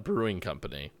Noda Brewing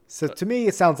Company. So to me,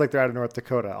 it sounds like they're out of North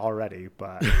Dakota already,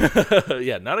 but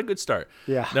yeah, not a good start.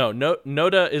 Yeah. No,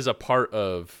 Noda is a part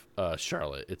of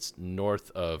Charlotte. It's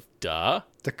north of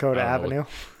Dakota Avenue.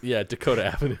 Yeah, Dakota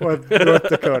Avenue. Or North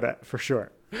Dakota for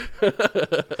sure.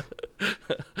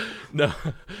 No,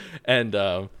 and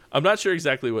I'm not sure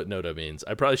exactly what Noda means.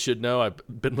 I probably should know. I've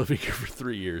been living here for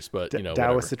 3 years, but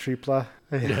Dawas Tripla.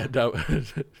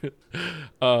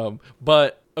 Yeah.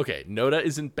 But okay, Noda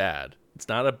isn't bad. It's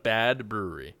not a bad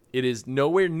brewery. It is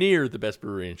nowhere near the best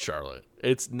brewery in Charlotte.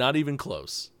 It's not even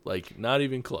close. Like, not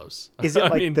even close. Is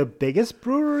it the biggest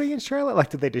brewery in Charlotte? Like,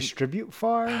 do they distribute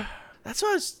far? That's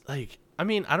what I was like. I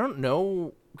mean, I don't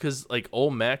know, because like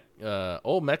Old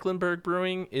Mecklenburg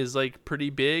Brewing is like pretty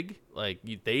big. Like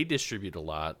they distribute a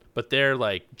lot, but they're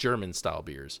like German style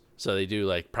beers. So they do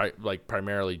like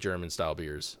primarily German style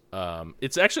beers.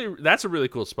 It's actually, that's a really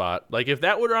cool spot. Like if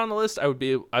that were on the list, I'd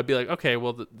be like, okay,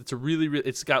 well it's a really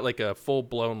it's got like a full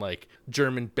blown like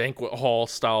German banquet hall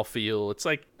style feel. It's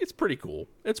like it's pretty cool.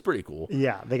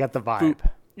 Yeah, they got the vibe.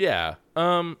 Yeah.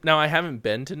 Now I haven't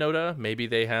been to Noda. Maybe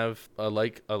they have a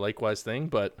likewise thing,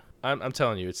 but I'm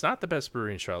telling you, it's not the best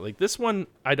brewery in Charlotte. Like this one,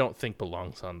 I don't think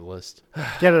belongs on the list.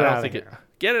 Get it out of here.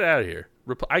 Get it out of here.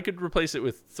 I could replace it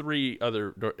with 3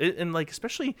 other, and like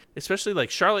especially like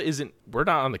Charlotte isn't. We're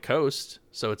not on the coast,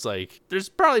 so it's like there's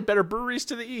probably better breweries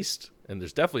to the east, and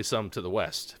there's definitely some to the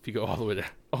west if you go all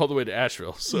the way to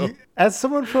Asheville. So as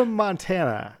someone from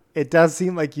Montana, it does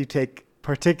seem like you take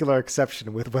particular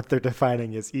exception with what they're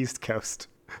defining as East Coast.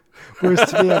 Whereas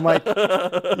to me, I'm like,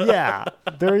 yeah,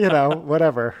 they're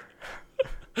whatever.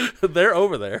 They're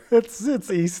over there. It's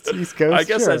East Coast. I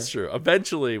guess that's true.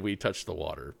 Eventually, we touch the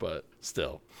water, but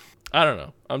still, I don't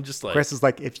know. I'm just like, Chris is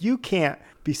like, if you can't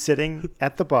be sitting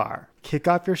at the bar, kick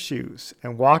off your shoes,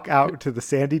 and walk out to the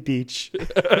sandy beach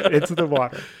into the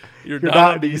water, you're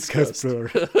not an East Coast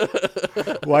brewer.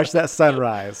 Watch that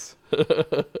sunrise.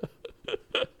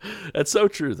 That's so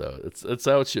true, though. It's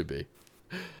how it should be.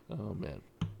 Oh man!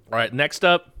 All right, next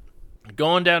up,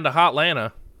 going down to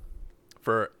Hotlanta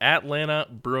for Atlanta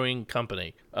Brewing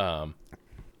Company.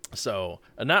 So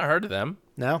I've not heard of them.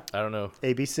 No, I don't know.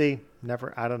 ABC,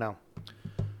 never. I don't know.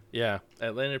 Yeah,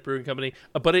 Atlanta Brewing Company,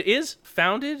 but it is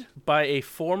founded by a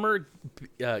former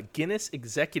Guinness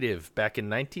executive back in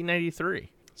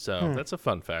 1993. So that's a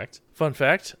fun fact.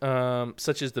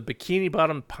 Such as the Bikini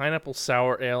Bottom Pineapple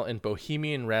Sour Ale and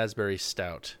Bohemian Raspberry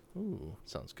Stout. Ooh,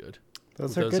 sounds good.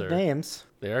 Those are good names.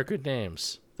 They are good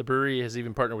names. The brewery has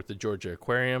even partnered with the Georgia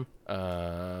Aquarium.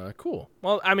 Cool.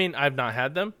 Well, I mean, I've not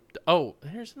had them. Oh,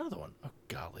 here's another one. Oh,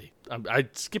 golly. I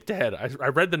skipped ahead. I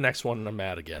read the next one and I'm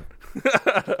mad again.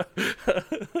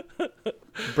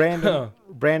 Brandon,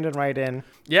 write in.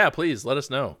 Yeah, please let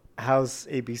us know. How's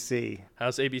ABC?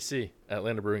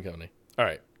 Atlanta Brewing Company. All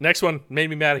right. Next one made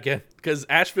me mad again because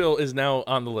Asheville is now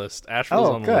on the list. Asheville's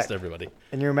on the list, everybody.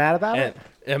 And you're mad about it?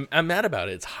 I'm mad about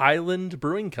it. It's Highland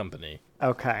Brewing Company.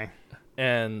 Okay.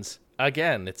 And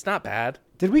again, it's not bad.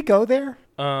 Did we go there?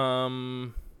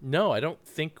 No, I don't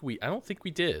think we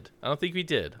did.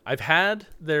 I've had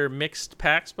their mixed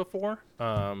packs before.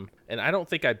 And I don't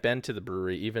think I've been to the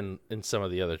brewery even in some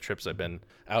of the other trips I've been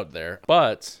out there.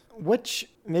 But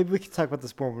maybe we can talk about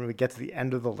this more when we get to the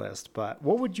end of the list, but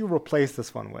what would you replace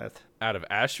this one with? Out of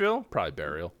Asheville, probably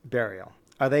Burial.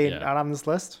 Are they not on this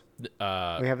list? We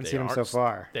haven't seen them so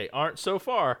far. They aren't so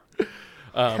far.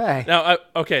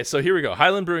 Okay. So here we go.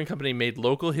 Highland Brewing Company made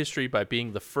local history by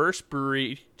being the first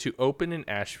brewery to open in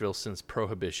Asheville since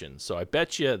Prohibition. So I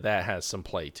bet you that has some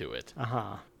play to it.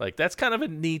 Like that's kind of a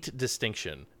neat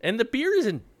distinction. And the beer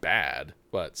isn't bad,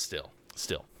 but still.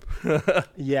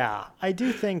 Yeah, I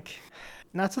do think,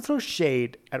 not to throw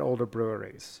shade at older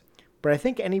breweries, but I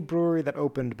think any brewery that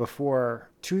opened before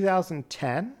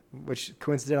 2010, which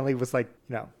coincidentally was like,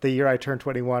 the year I turned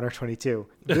 21 or 22,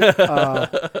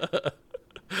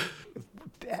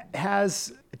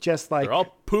 has just like... They're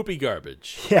all poopy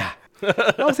garbage. Yeah.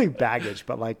 I don't say baggage,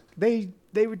 but like they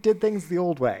did things the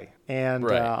old way. And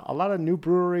a lot of new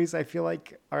breweries, I feel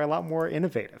like, are a lot more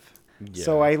innovative. Yeah.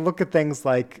 So I look at things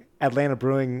like Atlanta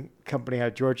Brewing Company out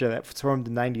of Georgia that formed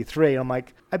in 93. And I'm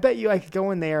like, I bet you I could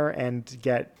go in there and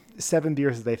get 7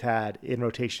 beers that they've had in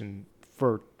rotation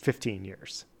for 15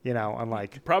 years. You know, I'm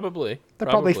like, they're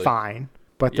probably fine,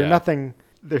 but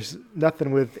there's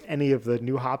nothing with any of the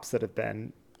new hops that have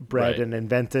been bred and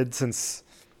invented since,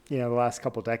 the last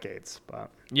couple decades.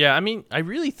 But yeah, I mean, I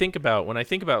really think about when I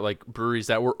think about like breweries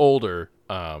that were older,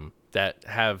 that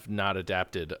have not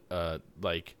adapted,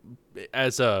 like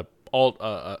as the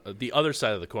other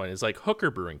side of the coin is like Hooker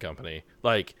Brewing Company.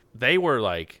 Like they were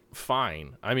like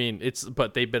fine. I mean,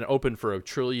 but they've been open for 1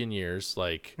 trillion years.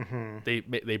 Like they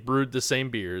brewed the same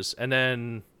beers, and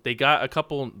then they got a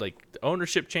couple like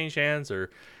ownership changed hands, and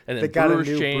then they got a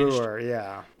new brewer.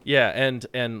 Yeah, and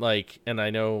I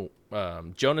know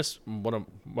Jonas, one of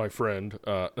my friend,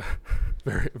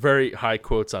 very very high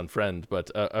quotes on friend, but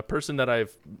a person that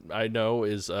I know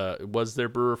was their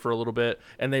brewer for a little bit,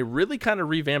 and they really kind of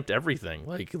revamped everything.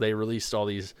 Like they released all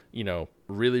these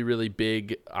really really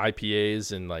big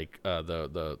IPAs and like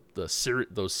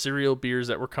those cereal beers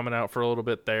that were coming out for a little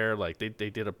bit there. Like they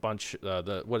did a bunch.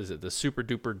 The Super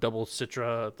Duper Double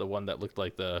Citra, the one that looked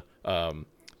like the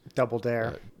Double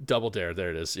Dare. Double Dare, there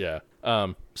it is, yeah.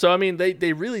 So, I mean,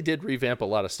 they really did revamp a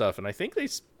lot of stuff, and I think they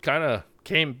kind of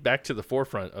came back to the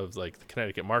forefront of, like, the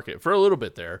Connecticut market for a little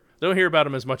bit there. Don't hear about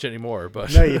them as much anymore,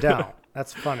 but... No, you don't.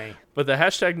 That's funny. But the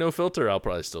hashtag no filter, I'll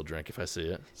probably still drink if I see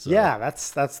it. So. Yeah,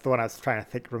 that's the one I was trying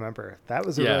to remember. That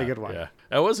was a really good one. Yeah,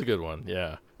 that was a good one,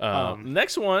 yeah.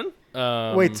 Next one...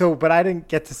 but I didn't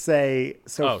get to say...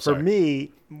 So, for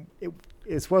me,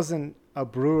 it wasn't a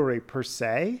brewery per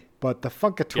se... But the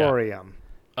Funkatorium.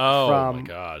 Oh, my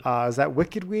God. Is that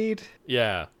Wicked Weed?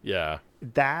 Yeah.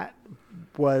 That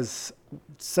was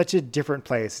such a different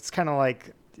place. It's kind of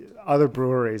like other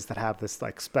breweries that have this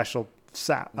like special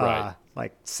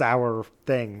like sour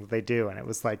thing they do. And it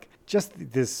was like just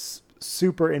this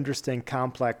super interesting,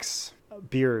 complex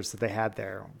beers that they had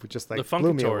there. Just like the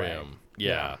Funkatorium.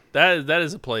 Yeah. That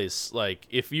is a place, like,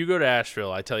 if you go to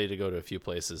Asheville, I tell you to go to a few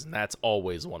places, and that's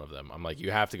always one of them. I'm like, you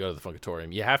have to go to the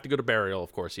Funkatorium. You have to go to Burial,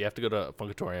 of course. You have to go to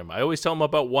Funkatorium. I always tell them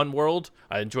about One World.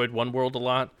 I enjoyed One World a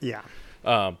lot. Yeah.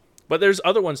 But there's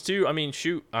other ones, too. I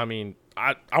mean,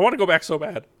 I want to go back so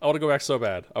bad. I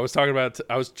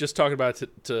was just talking about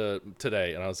it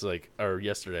today, and I was like, or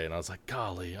yesterday, and I was like,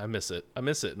 golly, I miss it.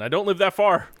 And I don't live that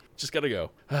far. Just gotta go.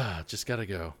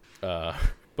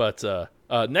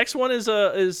 But next one is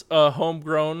a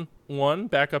homegrown one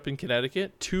back up in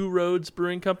Connecticut. Two Roads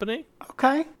Brewing Company.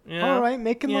 Okay. Yeah. All right.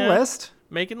 Making the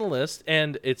list.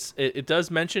 And it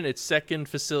does mention its second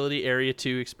facility, Area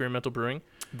 2 Experimental Brewing.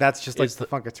 That's just like the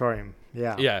Funkatorium.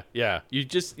 Yeah. Yeah.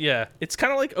 It's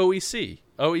kind of like OEC.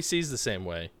 OEC is the same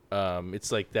way.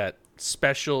 It's like that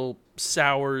special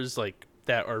sours like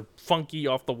that are funky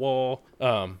off the wall.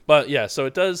 But yeah, so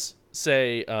it does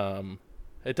say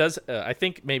it does. I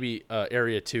think maybe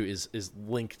Area 2 is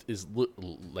linked,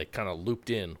 like kind of looped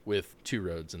in with Two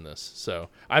Roads in this. So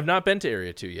I've not been to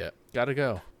Area 2 yet. Gotta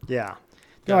go. Yeah.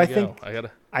 No, I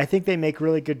think they make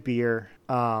really good beer.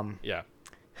 Yeah.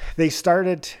 They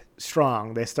started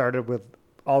strong. They started with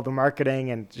all the marketing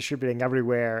and distributing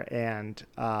everywhere, and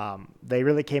they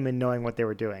really came in knowing what they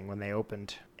were doing when they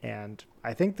opened. And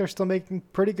I think they're still making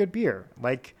pretty good beer.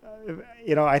 Like,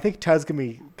 I think Tud's going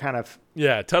to be kind of...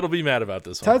 Yeah, Tud will be mad about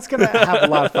this one. Tud's going to have a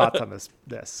lot of thoughts on this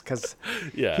because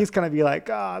he's going to be like,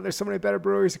 there's so many better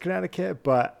breweries in Connecticut.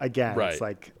 But again, It's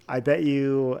like, I bet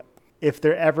you if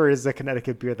there ever is a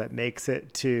Connecticut beer that makes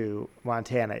it to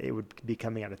Montana, it would be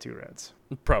coming out of Two Roads.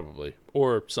 Probably.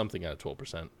 Or something at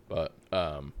 12%. But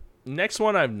next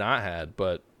one I've not had,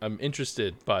 but I'm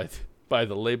interested by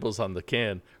the labels on the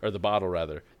can, or the bottle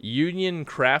rather. Union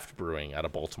Craft Brewing out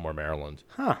of Baltimore, Maryland.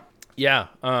 Huh. Yeah.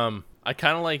 I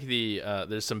kind of like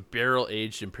there's some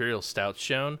barrel-aged imperial stouts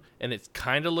shown, and it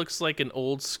kind of looks like an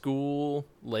old school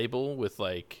label with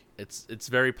like, it's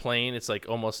very plain. It's like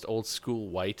almost old school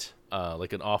white,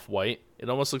 like an off-white. It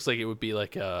almost looks like it would be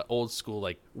like a old school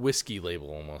like whiskey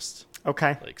label almost.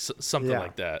 Okay. Like something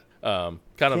like that. Kind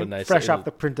of a nice... Fresh off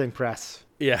the printing press.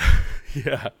 Yeah.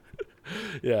 Yeah.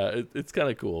 Yeah, it's kind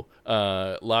of cool.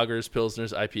 Lagers,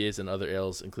 Pilsners, IPAs, and other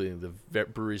ales, including the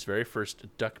brewery's very first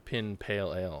Duckpin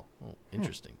Pale Ale. Oh,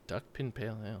 interesting. Duckpin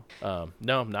Pale Ale.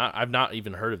 No, I've not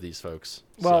even heard of these folks.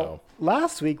 Well,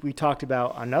 last week we talked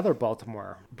about another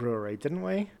Baltimore brewery, didn't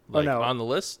we? Like on the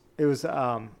list? It was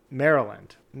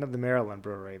Maryland. Another Maryland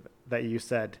brewery that you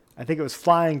said. I think it was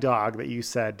Flying Dog that you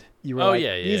said. You were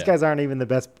these guys aren't even the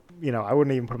best I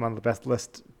wouldn't even put them on the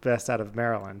best out of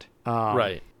Maryland.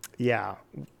 Right. Yeah.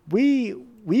 We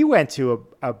went to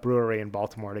a brewery in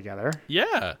Baltimore together.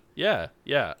 Yeah.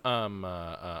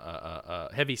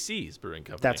 Heavy Seas Brewing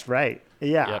Company. That's right.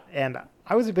 Yeah. Yep. And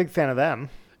I was a big fan of them.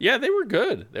 Yeah, they were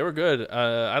good.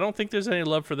 I don't think there's any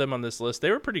love for them on this list.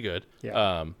 They were pretty good.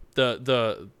 Yeah.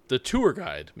 The tour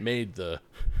guide made the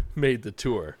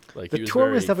tour. Like the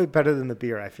tour was definitely better than the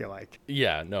beer, I feel like.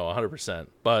 Yeah, no, 100%.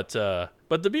 But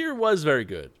the beer was very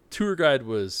good. Tour guide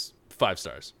was 5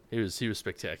 stars. He was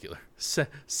spectacular.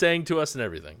 Sang to us and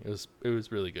everything. It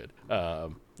was really good.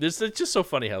 It's just so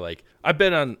funny how like I've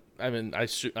been on. I mean, I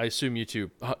assume you too.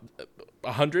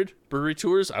 100 brewery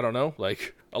tours. I don't know,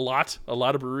 like a lot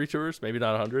of brewery tours. Maybe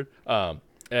not 100.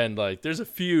 And like there's a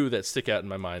few that stick out in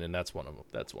my mind, and that's one of them.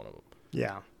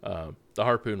 Yeah. The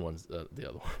Harpoon one's the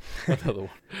other one. The other one.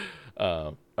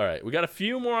 All right, we got a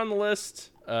few more on the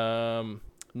list.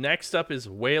 Next up is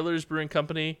Whalers Brewing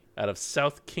Company out of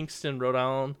South Kingston, Rhode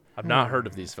Island. I've not heard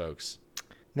of these folks.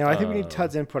 No, I think we need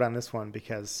Todd's input on this one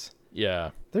because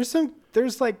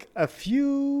there's like a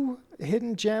few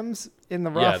hidden gems in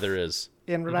the rough. Yeah, there is.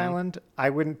 In Rhode Island. I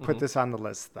wouldn't put this on the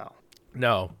list though.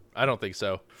 No, I don't think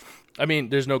so. I mean,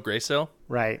 there's no Grey Sail.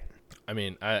 Right. I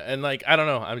mean, I don't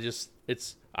know.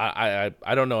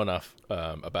 I don't know enough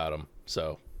about them.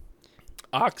 So,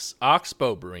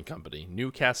 Oxbow Brewing Company,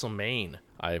 Newcastle, Maine.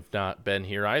 I've not been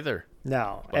here either.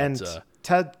 No, but, and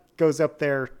Ted goes up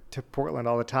there to Portland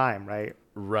all the time, right?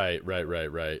 Right.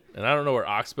 And I don't know where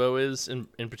Oxbow is in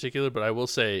particular, but I will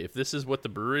say if this is what the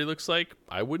brewery looks like,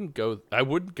 I wouldn't go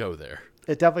there.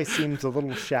 It definitely seems a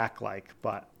little shack-like,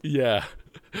 but yeah.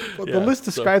 Well, the list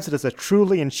describes it as a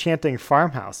truly enchanting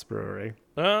farmhouse brewery.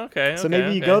 Oh, okay. So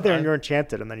maybe you go there and you're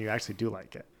enchanted, and then you actually do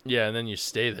like it. Yeah, and then you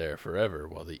stay there forever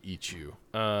while they eat you.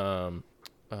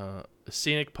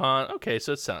 Scenic Pond. Okay,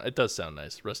 so it does sound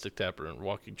nice. Rustic Taproom,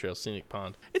 Walking Trail, Scenic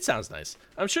Pond. It sounds nice.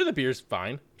 I'm sure the beer's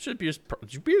fine. I'm sure the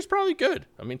beer's probably good.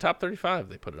 I mean, top 35.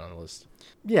 They put it on the list.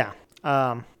 Yeah.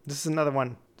 This is another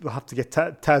one we'll have to get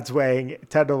Ted to weigh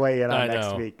in on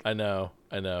next week. I know.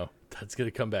 Ted's going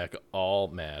to come back all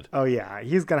mad. Oh, yeah.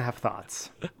 He's going to have thoughts.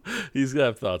 He's going to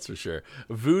have thoughts for sure.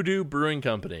 Voodoo Brewing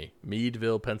Company,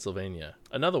 Meadville, Pennsylvania.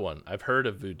 Another one. I've heard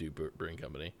of Voodoo Brewing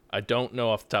Company. I don't know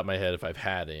off the top of my head if I've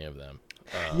had any of them.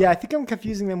 Yeah, I think I'm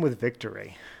confusing them with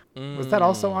Victory. Was that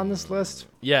also on this list?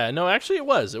 Yeah, no, actually it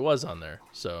was. It was on there.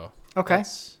 So okay.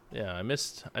 Yeah, I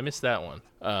missed that one.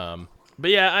 But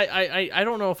yeah, I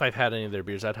don't know if I've had any of their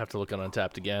beers. I'd have to look on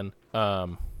Untappd again.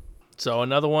 So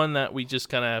another one that we just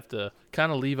kind of have to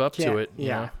leave up to it. You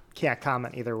know? Can't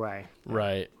comment either way.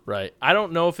 Right. I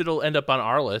don't know if it'll end up on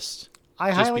our list.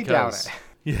 I highly doubt it.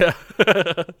 Yeah.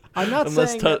 I'm not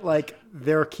saying that like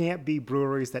there can't be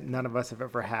breweries that none of us have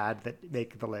ever had that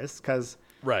make the list because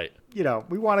right.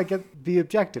 We want to be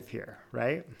objective here,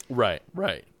 right? Right.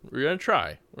 We're gonna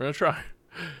try.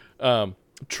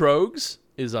 Trogs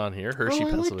is on here. Hershey,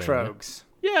 Pennsylvania. Like Trogs.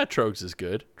 Yeah, Trogs is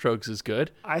good.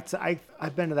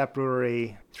 I've been to that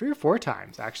brewery 3 or 4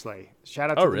 times actually.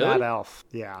 Shout out to the Mad Elf.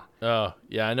 Yeah. Oh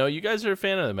yeah, I know you guys are a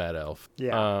fan of the Mad Elf.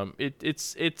 Yeah.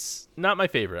 It's not my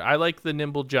favorite. I like the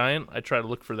Nimble Giant. I try to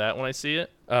look for that when I see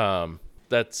it.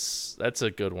 That's a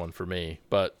good one for me.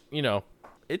 But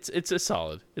it's a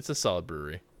solid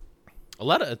brewery.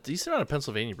 A decent amount of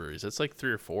Pennsylvania breweries. It's like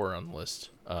 3 or 4 on the list.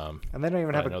 And they don't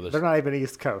even they're not even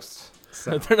East Coast.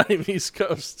 So. They're not even East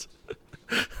Coast.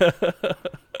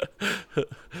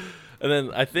 And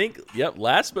then I think,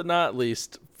 last but not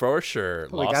least, for sure,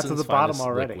 we got to the bottom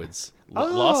already. Liquids. Oh,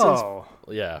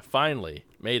 Lawson's, finally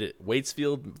made it.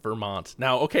 Waitsfield, Vermont.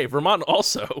 Now, okay, Vermont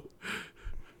also.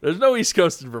 There's no East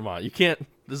Coast in Vermont. You can't.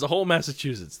 There's a whole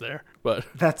Massachusetts there, but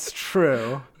that's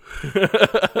true.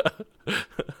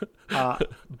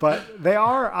 But they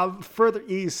are further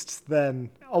east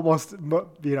than almost,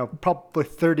 probably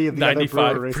 30 of the other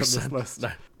breweries on this list.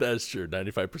 That's true.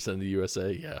 95% of the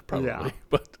USA. Yeah, probably. Yeah.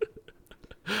 But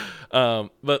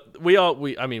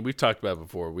we've talked about it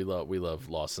before. We love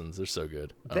Lawson's. They're so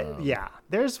good.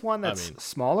 There's one that's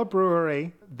smaller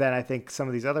brewery than I think some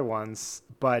of these other ones,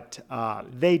 but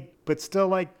still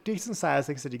like decent size.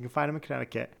 Like I said, you can find them in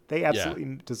Connecticut. They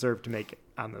absolutely deserve to make it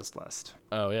on this list.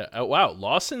 Oh yeah! Oh wow!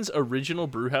 Lawson's original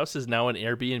brew house is now an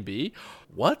Airbnb.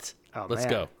 What? Oh, Let's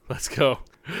go.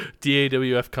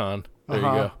 DAWF Con. There you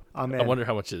go. I wonder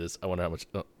how much it is. I wonder how much.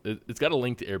 It's got a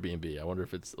link to Airbnb. I wonder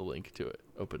if it's a link to it.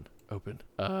 Open.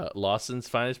 Lawson's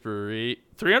Finest Brewery.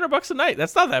 $300 a night.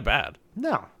 That's not that bad.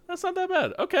 No, that's not that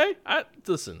bad. Okay.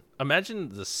 Listen. Imagine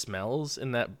the smells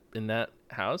in that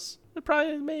house. They're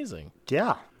probably amazing.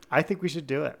 Yeah, I think we should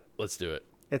do it. Let's do it.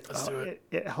 It's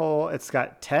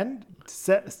got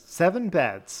 7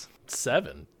 beds.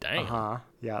 7. Dang.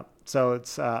 Yeah. So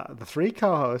it's the 3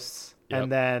 co-hosts, Yep.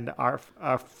 and then our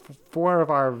 4 of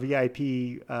our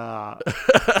VIP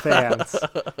fans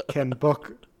can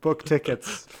book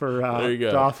tickets for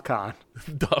DOFCON.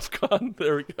 DOFCON.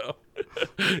 There we go.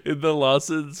 In the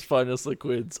Lawson's Finest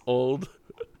Liquids old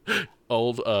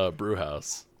brew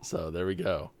house. So there we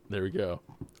go.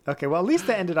 Okay, well, at least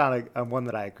they ended on one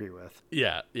that I agree with.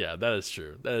 Yeah, that is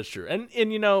true. And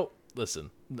you know, listen,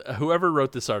 whoever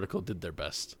wrote this article did their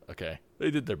best. Okay,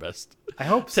 they did their best. I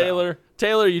hope so.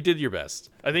 Taylor, you did your best.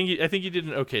 I think you did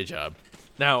an okay job.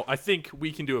 Now I think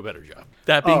we can do a better job.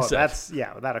 That being said,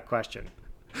 without a question.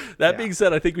 Being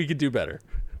said, I think we could do better.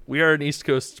 We are an East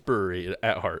Coast brewery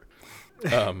at heart.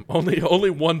 Only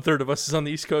 1/3 of us is on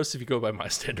the East Coast if you go by my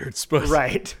standards, but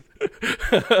right.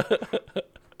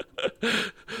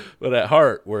 But at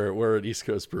heart, we're an East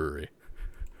Coast brewery.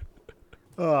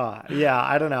 Yeah,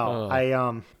 I don't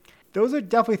know. Those are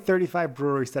definitely 35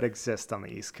 breweries that exist on the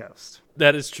East Coast.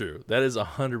 That is true. That is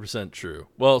 100% true.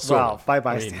 Well, by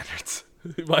my standards.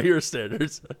 By your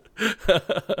standards.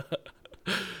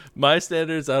 My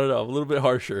standards, I don't know, a little bit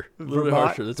harsher.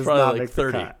 That's probably like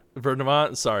 30.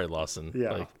 Vermont, sorry, Lawson.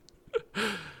 Yeah.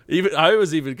 I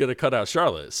was even going to cut out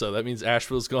Charlotte, so that means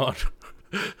Asheville's gone.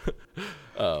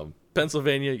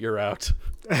 Pennsylvania, you're out.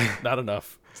 Not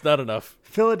enough. It's not enough.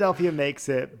 Philadelphia makes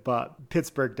it, but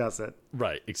Pittsburgh doesn't.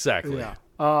 Right, exactly. Yeah.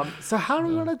 So how do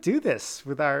we want to do this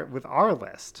with our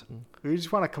list? We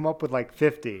just want to come up with like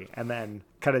 50 and then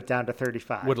cut it down to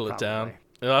 35. Whittle it down.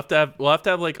 We'll have to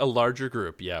have like a larger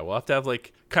group. Yeah, we'll have to have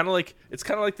like it's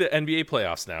kind of like the NBA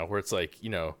playoffs now, where it's like, you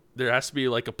know, there has to be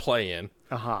like a play-in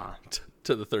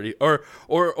to the 30,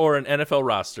 or an NFL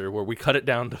roster where we cut it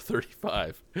down to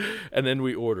 35, and then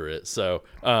we order it. So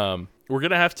we're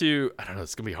gonna have to. I don't know.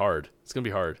 It's gonna be hard.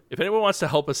 If anyone wants to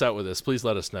help us out with this, please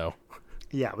let us know.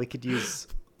 Yeah, we could use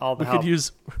all the help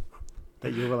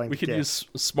that you're willing to give. We could use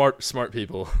smart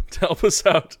people to help us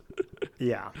out.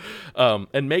 Yeah.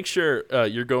 And make sure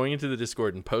you're going into the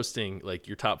Discord and posting like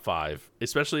your top 5,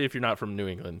 especially if you're not from New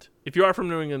England. If you are from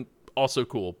New England, also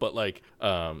cool. But like,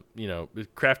 you know,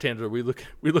 Craft Handler, we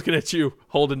looking at you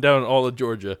holding down all of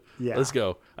Georgia. Yeah. Let's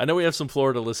go. I know we have some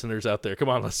Florida listeners out there. Come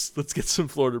on, let's get some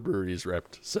Florida breweries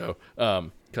repped. So,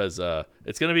 because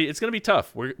it's gonna be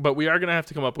tough. But we are gonna have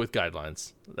to come up with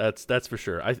guidelines. That's for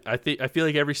sure. I feel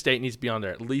like every state needs to be on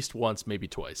there at least once, maybe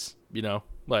twice. You know,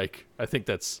 like I think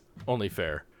that's only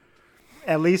fair.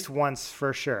 At least once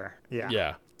for sure. Yeah.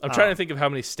 Yeah. I'm trying to think of how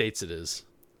many states it is.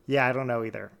 Yeah, I don't know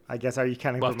either. I guess, are you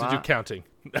counting Vermont? We'll have to do counting.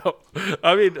 No,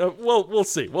 I mean, we'll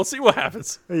see. We'll see what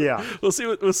happens. Yeah. We'll see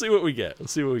what we get.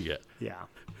 Yeah.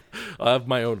 I'll have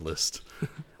my own list.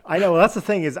 I know. Well, that's the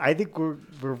thing is, I think we're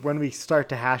when we start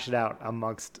to hash it out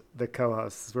amongst the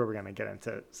co-hosts is where we're going to get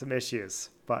into some issues.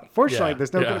 But fortunately,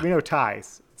 there's going to be no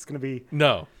ties. It's going to be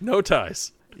no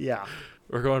ties. Yeah.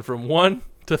 We're going from 1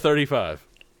 to 35.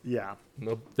 Yeah.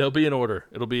 They'll be in order.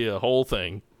 It'll be a whole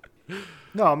thing.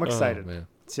 No, I'm excited. Oh, man.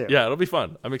 Too. Yeah, it'll be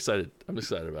fun. I'm excited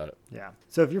about it. Yeah.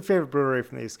 So if your favorite brewery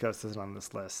from the East Coast isn't on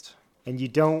this list and you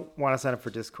don't want to sign up for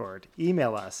Discord,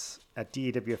 email us at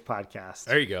DEWF Podcast.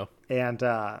 There you go. And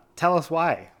tell us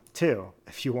why, too,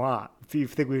 if you want. If you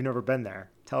think we've never been there,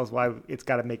 tell us why it's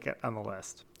got to make it on the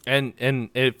list. And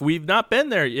if we've not been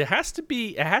there, it has to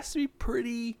be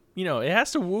pretty, you know, it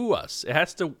has to woo us. It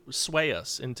has to sway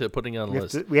us into putting it on the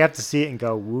list. We have to see it and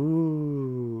go,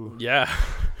 woo. Yeah.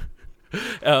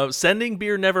 Sending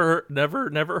beer never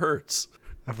hurts.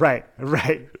 Right.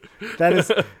 That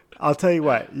is, I'll tell you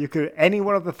what, you could, any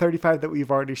one of the 35 that we've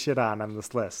already shit on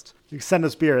this list, you can send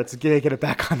us beer. It's going to get it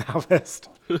back on that list.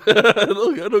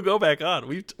 It'll go back on.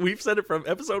 We've said it from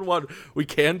episode 1. We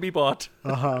can be bought.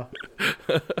 Oh,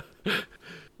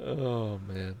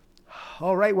 man.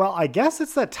 All right. Well, I guess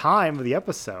it's that time of the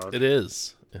episode. It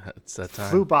is. It's that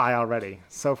time. Flew by already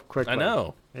so quickly. I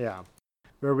know. Yeah.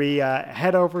 Where we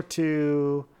head over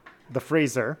to the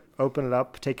freezer, open it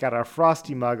up, take out our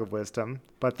frosty mug of wisdom,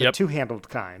 but the two-handled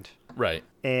kind. Right.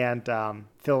 And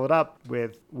fill it up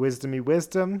with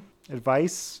wisdom,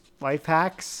 advice, life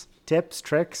hacks, tips,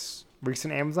 tricks,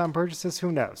 recent Amazon purchases.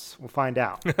 Who knows? We'll find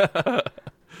out.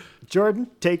 Jordan,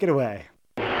 take it away.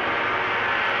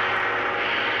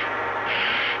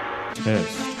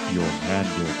 Test your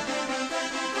handle.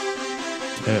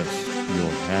 Test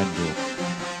your handle.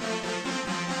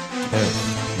 Test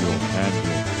your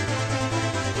handle.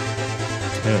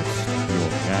 Test your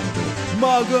handle.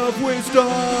 Mug of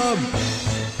wisdom!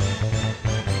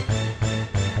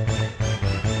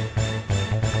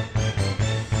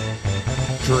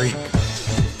 Drink.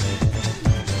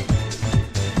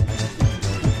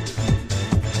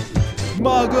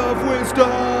 Mug of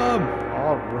wisdom!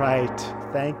 All right.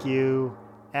 Thank you.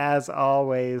 As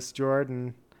always,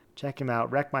 Jordan, check him out.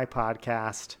 Wreck My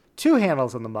Podcast. 2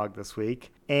 handles on the mug this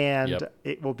week. And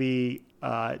it will be,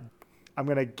 I'm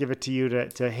going to give it to you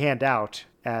to hand out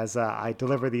as I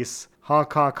deliver these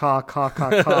honk, honk, honk, honk,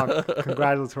 honk, honk,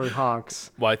 congratulatory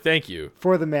honks. Why, thank you.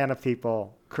 For the man of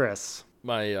people, Chris.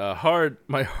 My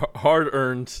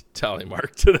hard-earned tally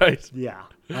mark tonight. Yeah.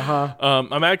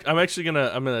 I'm actually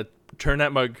gonna turn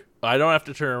that mug. I don't have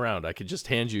to turn around. I could just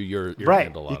hand you your right.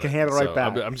 handle on you can it. hand it right so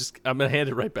back. I'm gonna hand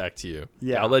it right back to you.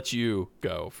 Yeah. I'll let you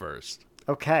go first.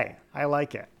 Okay, I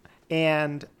like it.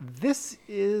 And this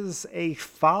is a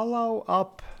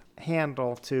follow-up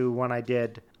handle to one I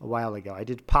did a while ago. I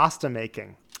did pasta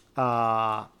making,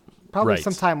 probably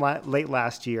sometime late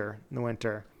last year in the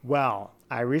winter. Well,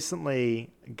 I recently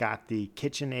got the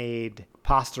KitchenAid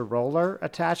pasta roller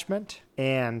attachment,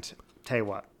 and tell you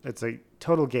what, it's a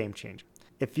total game changer.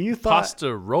 If you thought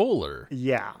pasta roller,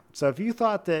 yeah. So if you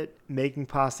thought that making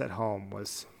pasta at home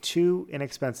was too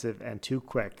inexpensive and too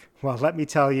quick, well, let me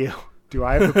tell you, do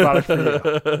I have the product for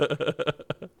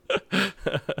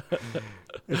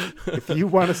you? If you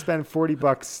want to spend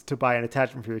 $40 to buy an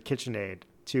attachment for your KitchenAid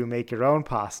to make your own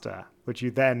pasta, which you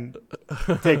then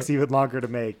takes even longer to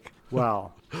make,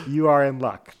 well, you are in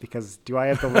luck, because do I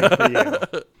have the link for you?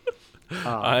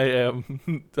 I'm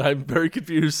very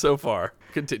confused so far.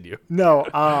 Continue. No,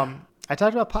 I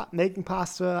talked about making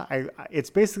pasta. It's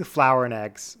basically flour and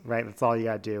eggs, right? That's all you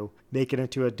got to do. Make it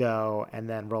into a dough and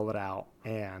then roll it out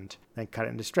and then cut it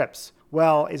into strips.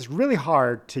 Well, it's really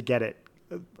hard to get it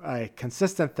a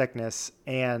consistent thickness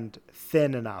and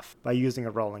thin enough by using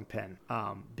a rolling pin,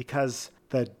 because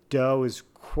the dough is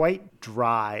quite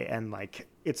dry and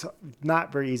it's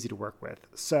not very easy to work with.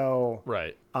 So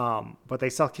right. But they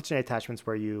sell KitchenAid attachments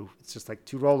where it's just like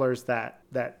 2 rollers that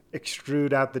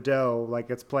extrude out the dough like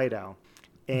it's Play-Doh.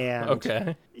 And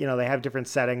okay. They have different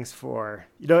settings for,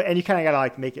 and you kind of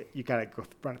got to make it, you got to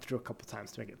run it through a couple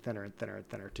times to make it thinner and thinner and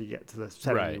thinner to get to the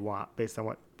setting you want, based on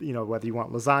what, whether you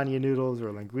want lasagna noodles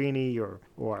or linguine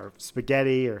or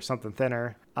spaghetti or something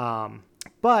thinner.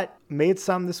 But made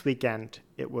some this weekend.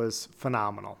 It was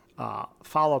phenomenal.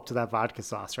 Follow up to that vodka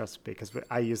sauce recipe, because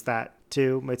I used that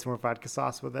too, made some more vodka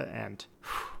sauce with it, and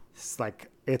it's like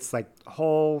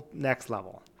whole next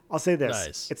level. I'll say this.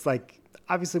 Nice. It's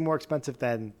obviously more expensive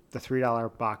than the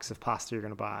 $3 box of pasta you're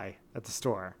going to buy at the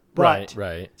store. But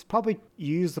right. It's probably,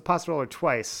 you use the pasta roller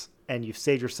twice and you've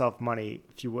saved yourself money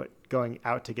if you would going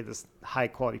out to get this high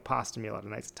quality pasta meal at a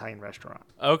nice Italian restaurant.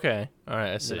 Okay. All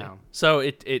right, I see. So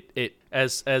it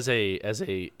as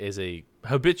a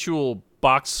habitual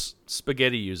box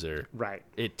spaghetti user, right?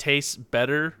 It tastes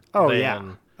better. Oh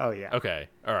yeah. Okay.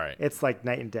 All right. It's like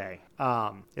night and day.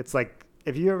 It's like,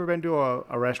 if you've ever been to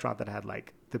a restaurant that had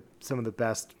some of the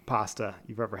best pasta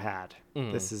you've ever had,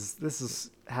 this is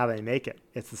how they make it.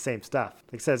 It's the same stuff.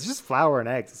 Like I said, it's just flour and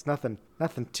eggs. It's nothing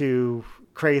too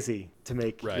crazy to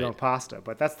make your own pasta.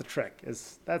 But that's the trick.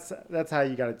 That's how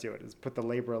you got to do it. Is put the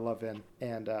labor of love in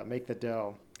and make the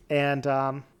dough. And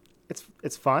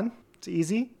it's fun. It's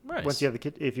easy. Nice. Once you have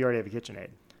if you already have a KitchenAid.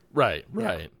 Right.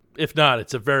 If not,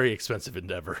 it's a very expensive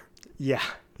endeavor. Yeah.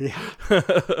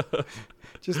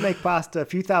 Just make pasta a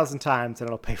few thousand times and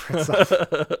it'll pay for itself.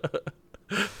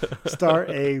 Start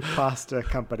a pasta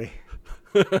company.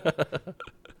 But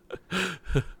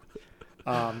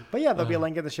yeah, there'll be a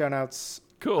link in the show notes.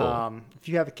 Cool. If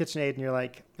you have a KitchenAid and you're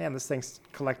like, man, this thing's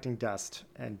collecting dust,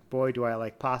 and boy, do I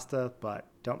like pasta, but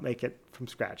don't make it from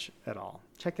scratch at all.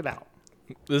 Check it out.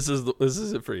 This is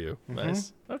it for you. Mm-hmm.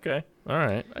 Nice. Okay. All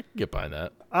right. I can get behind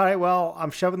that. All right. Well, I'm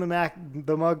shoving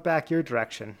the mug back your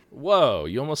direction. Whoa!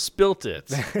 You almost spilt it.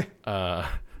 So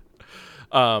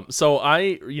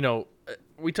I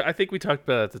think we talked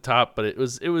about it at the top, but it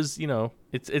was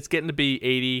it's getting to be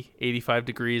 80, 85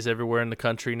 degrees everywhere in the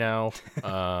country now.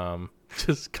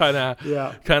 Just kind of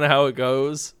how it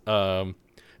goes. And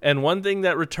one thing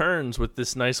that returns with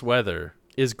this nice weather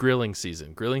is grilling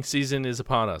season. Grilling season is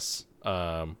upon us.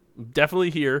 Definitely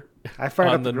here. I fired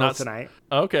up the grill tonight.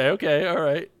 Okay, all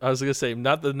right. I was gonna say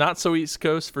not so East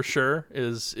Coast for sure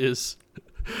is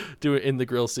doing in the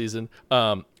grill season.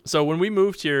 So when we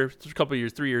moved here a couple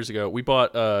years, 3 years ago, we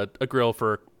bought a grill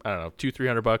for I don't know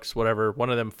 $200-300 whatever.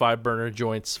 One of them 5-burner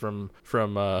joints from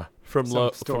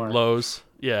Lowe's.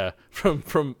 Yeah,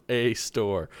 from a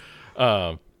store.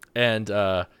 And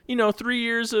 3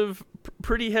 years of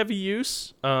pretty heavy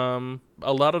use.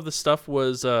 A lot of the stuff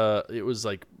was it was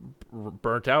like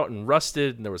burnt out and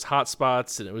rusted, and there was hot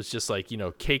spots, and it was just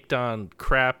caked on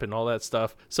crap and all that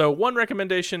stuff. So one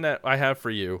recommendation that I have for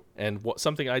you, and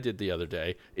something I did the other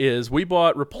day, is we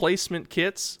bought replacement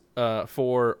kits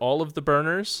for all of the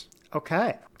burners.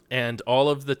 Okay. And all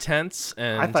of the tents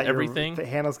and I thought everything. The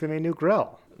handle's going to be a new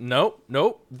grill. Nope.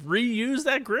 Reuse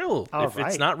that grill. If right.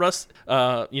 it's not rust,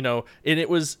 and it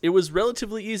was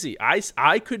relatively easy.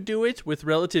 I could do it with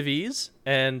relative ease,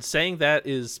 and saying that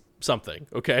is something,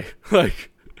 okay?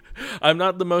 Like, I'm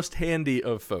not the most handy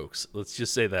of folks. Let's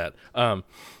just say that.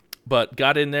 But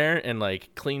got in there and like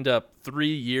cleaned up 3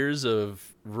 years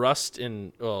of rust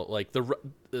in, like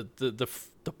the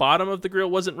bottom of the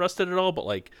grill wasn't rusted at all, but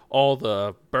like all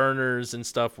the burners and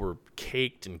stuff were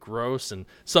caked and gross, and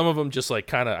some of them just like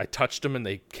kind of I touched them and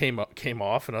they came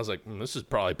off, and I was like, this is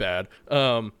probably bad.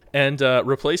 And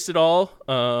replaced it all.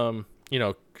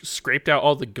 Scraped out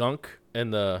all the gunk in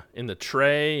the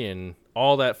tray and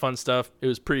all that fun stuff. It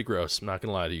was pretty gross. I'm not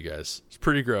gonna lie to you guys. It's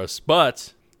pretty gross,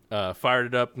 but fired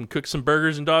it up and cooked some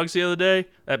burgers and dogs the other day.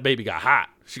 That baby got hot.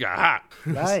 She got hot.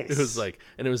 Nice. It was like,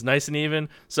 and it was nice and even.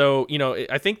 So,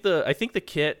 I think the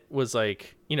kit was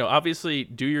like, obviously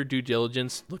do your due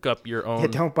diligence, look up your own. Yeah,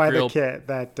 don't buy grill. the kit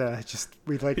that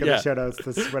we like in the show notes.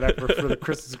 This is whatever for the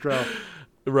Christmas grill.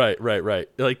 Right.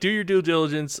 Like, do your due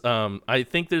diligence. I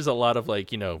think there's a lot of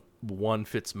like, one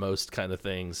fits most kind of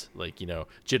things, like,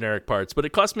 generic parts, but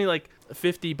it cost me like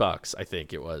 $50, I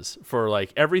think it was, for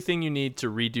like everything you need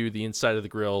to redo the inside of the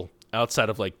grill outside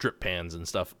of like drip pans and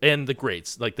stuff, and the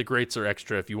grates. Like, the grates are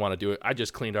extra if you want to do it. I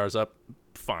just cleaned ours up.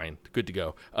 Fine. Good to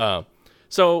go.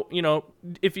 So,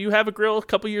 if you have a grill a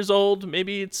couple years old,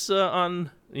 maybe it's on,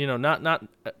 not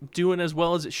doing as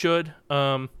well as it should.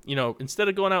 Instead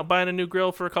of going out buying a new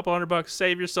grill for a couple $100,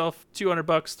 save yourself $200,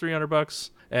 $300,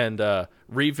 and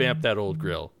revamp that old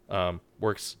grill.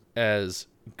 Works as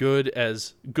good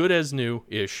as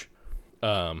new-ish.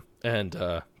 And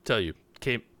tell you,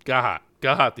 got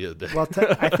hot the other day. Well,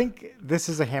 I think this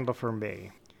is a handle for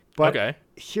me. But okay.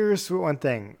 Here's one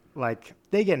thing. Like,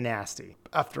 they get nasty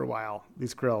after a while,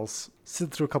 these grills.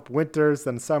 Sit through a couple winters,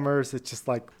 then summers. It's just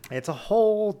like, it's a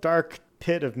whole dark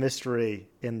pit of mystery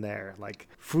in there. Like,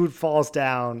 food falls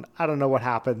down. I don't know what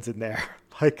happens in there.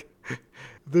 Like,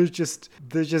 there's just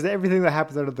everything that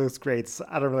happens under those grates.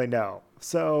 I don't really know.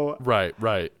 So Right.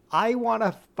 I want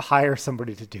to hire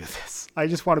somebody to do this. I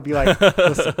just want to be like,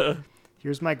 listen,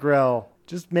 here's my grill.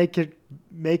 Just make it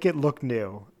look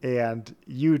new, and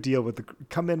you deal with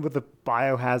come in with a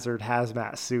biohazard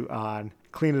hazmat suit on,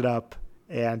 clean it up,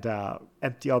 and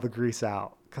empty all the grease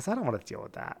out, because I don't want to deal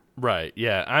with that. Right.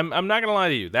 Yeah. I'm not gonna lie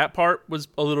to you. That part was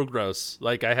a little gross.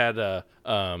 Like, I had I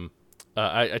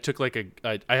took like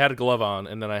I had a glove on,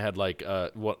 and then I had like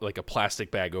a plastic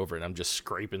bag over it. I'm just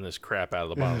scraping this crap out of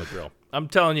the bottom of the grill. I'm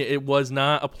telling you, it was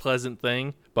not a pleasant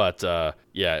thing, but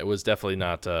it was definitely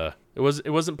not. It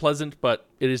wasn't pleasant, but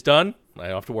it is done. I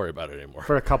don't have to worry about it anymore.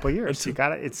 For a couple of years, you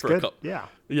got it. It's good. Yeah,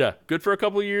 good for a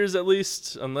couple of years at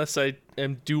least, unless I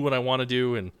do what I want to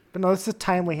do. But no, this is a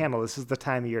timely handle. This is the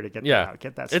time of year to get that out.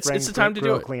 Get that spring it's the time to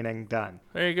grill do it. Cleaning done.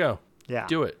 There you go. Yeah,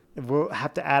 do it. We'll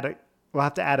have to add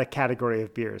a category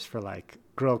of beers for like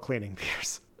grill cleaning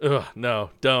beers. Ugh,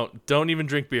 no, don't even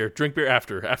drink beer. Drink beer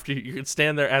after you can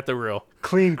stand there at the grill.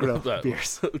 Clean grill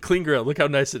beers. Clean grill. Look how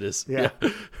nice it is. Yeah.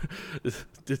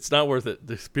 It's not worth it.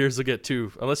 The beers will get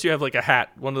too, unless you have like a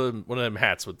hat, one of them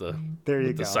hats with the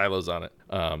silos on it.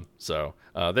 So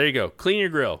there you go. Clean your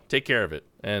grill. Take care of it,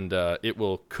 and it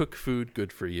will cook food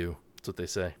good for you. That's what they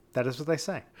say. That is what they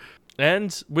say.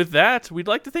 And with that, we'd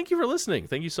like to thank you for listening.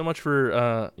 Thank you so much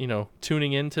for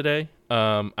tuning in today.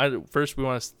 First, we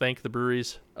want to thank the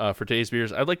breweries for today's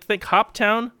beers. I'd like to thank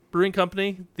Hoptown Brewing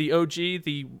Company, the OG,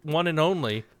 the one and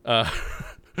only,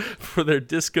 for their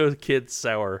Disco Kid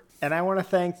Sour. And I want to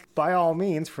thank, by all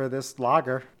means, for this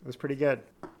lager. It was pretty good.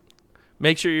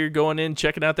 Make sure you're going in,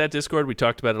 checking out that Discord. We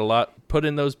talked about it a lot. Put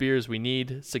in those beers. We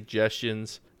need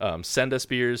suggestions. Send us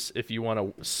beers if you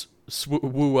want to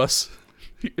woo us.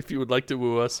 If you would like to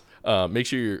woo us, make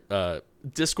sure you're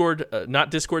Discord,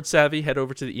 not Discord savvy. Head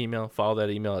over to the email. Follow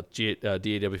that email at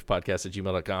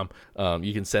dawpodcast@gmail.com.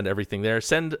 You can send everything there.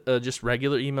 Send just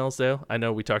regular emails though. I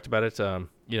know we talked about it.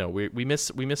 We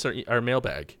miss our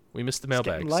mailbag. We miss the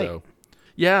mailbag. So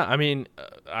yeah, I mean,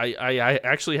 I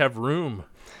actually have room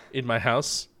in my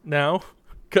house now.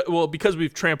 Well, because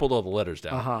we've trampled all the letters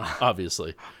down,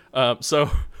 obviously.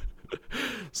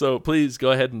 So please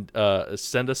go ahead and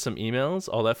send us some emails,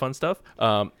 all that fun stuff.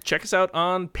 Check us out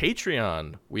on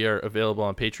Patreon. We are available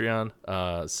on Patreon.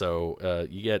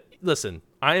 Listen,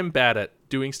 I am bad at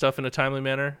doing stuff in a timely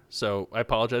manner, so I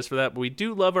apologize for that. But we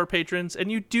do love our patrons, and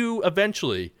you do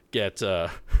eventually get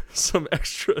some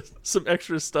extra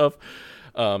stuff.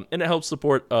 And it helps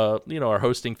support, our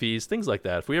hosting fees, things like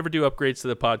that. If we ever do upgrades to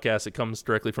the podcast, it comes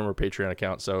directly from our Patreon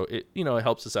account. So it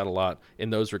helps us out a lot in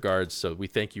those regards. So we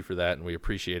thank you for that, and we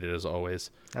appreciate it as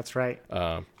always. That's right.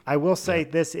 I will say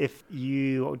this: if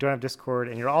you don't have Discord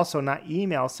and you're also not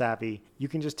email savvy, you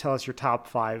can just tell us your top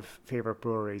 5 favorite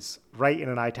breweries right in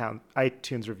an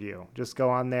iTunes review. Just go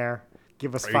on there,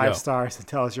 give us 5 stars, and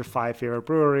tell us your 5 favorite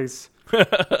breweries.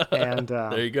 And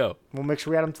there you go. We'll make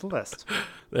sure we add them to the list.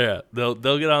 Yeah, they'll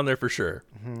get on there for sure.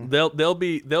 Mm-hmm.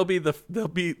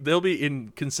 They'll be in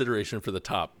consideration for the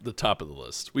top of the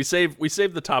list. We save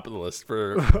the top of the list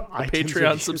for Patreon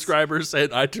reviews. Subscribers and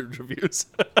iTunes reviews.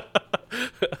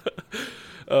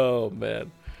 Oh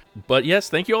man. But yes,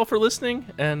 thank you all for listening,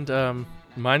 and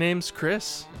my name's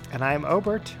Chris. And I'm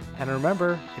Obert. And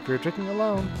remember, if you're drinking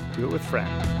alone, do it with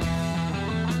friends.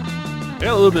 I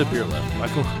got a little bit of beer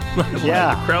left.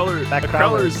 Yeah, the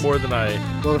Crowler is more than I.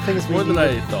 Well, the thing is,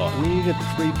 I thought. We needed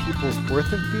 3 people's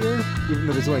worth of beer, even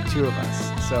though there's only 2 of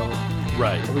us. So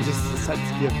right, we just decided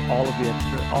to give all of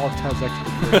Ted's extra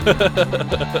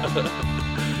beer.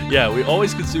 Yeah, we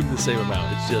always consume the same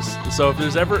amount. It's just so if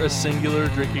there's ever a singular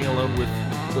drinking alone,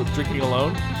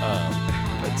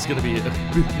 it's gonna be a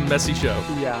messy show.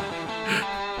 Yeah,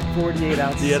 48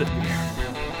 ounces.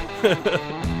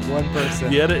 One person.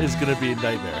 The edit is going to be a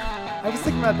nightmare. I was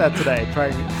thinking about that today,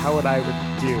 trying how I would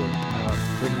do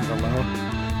drinking alone.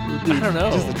 I don't know.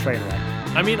 Just a train wreck.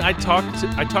 I mean, I talk to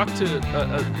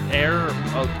Air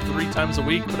 3 times a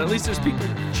week, but at least there's people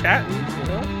chatting.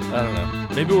 I don't know.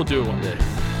 Maybe we'll do it one day.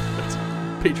 That's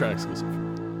Patreon exclusive.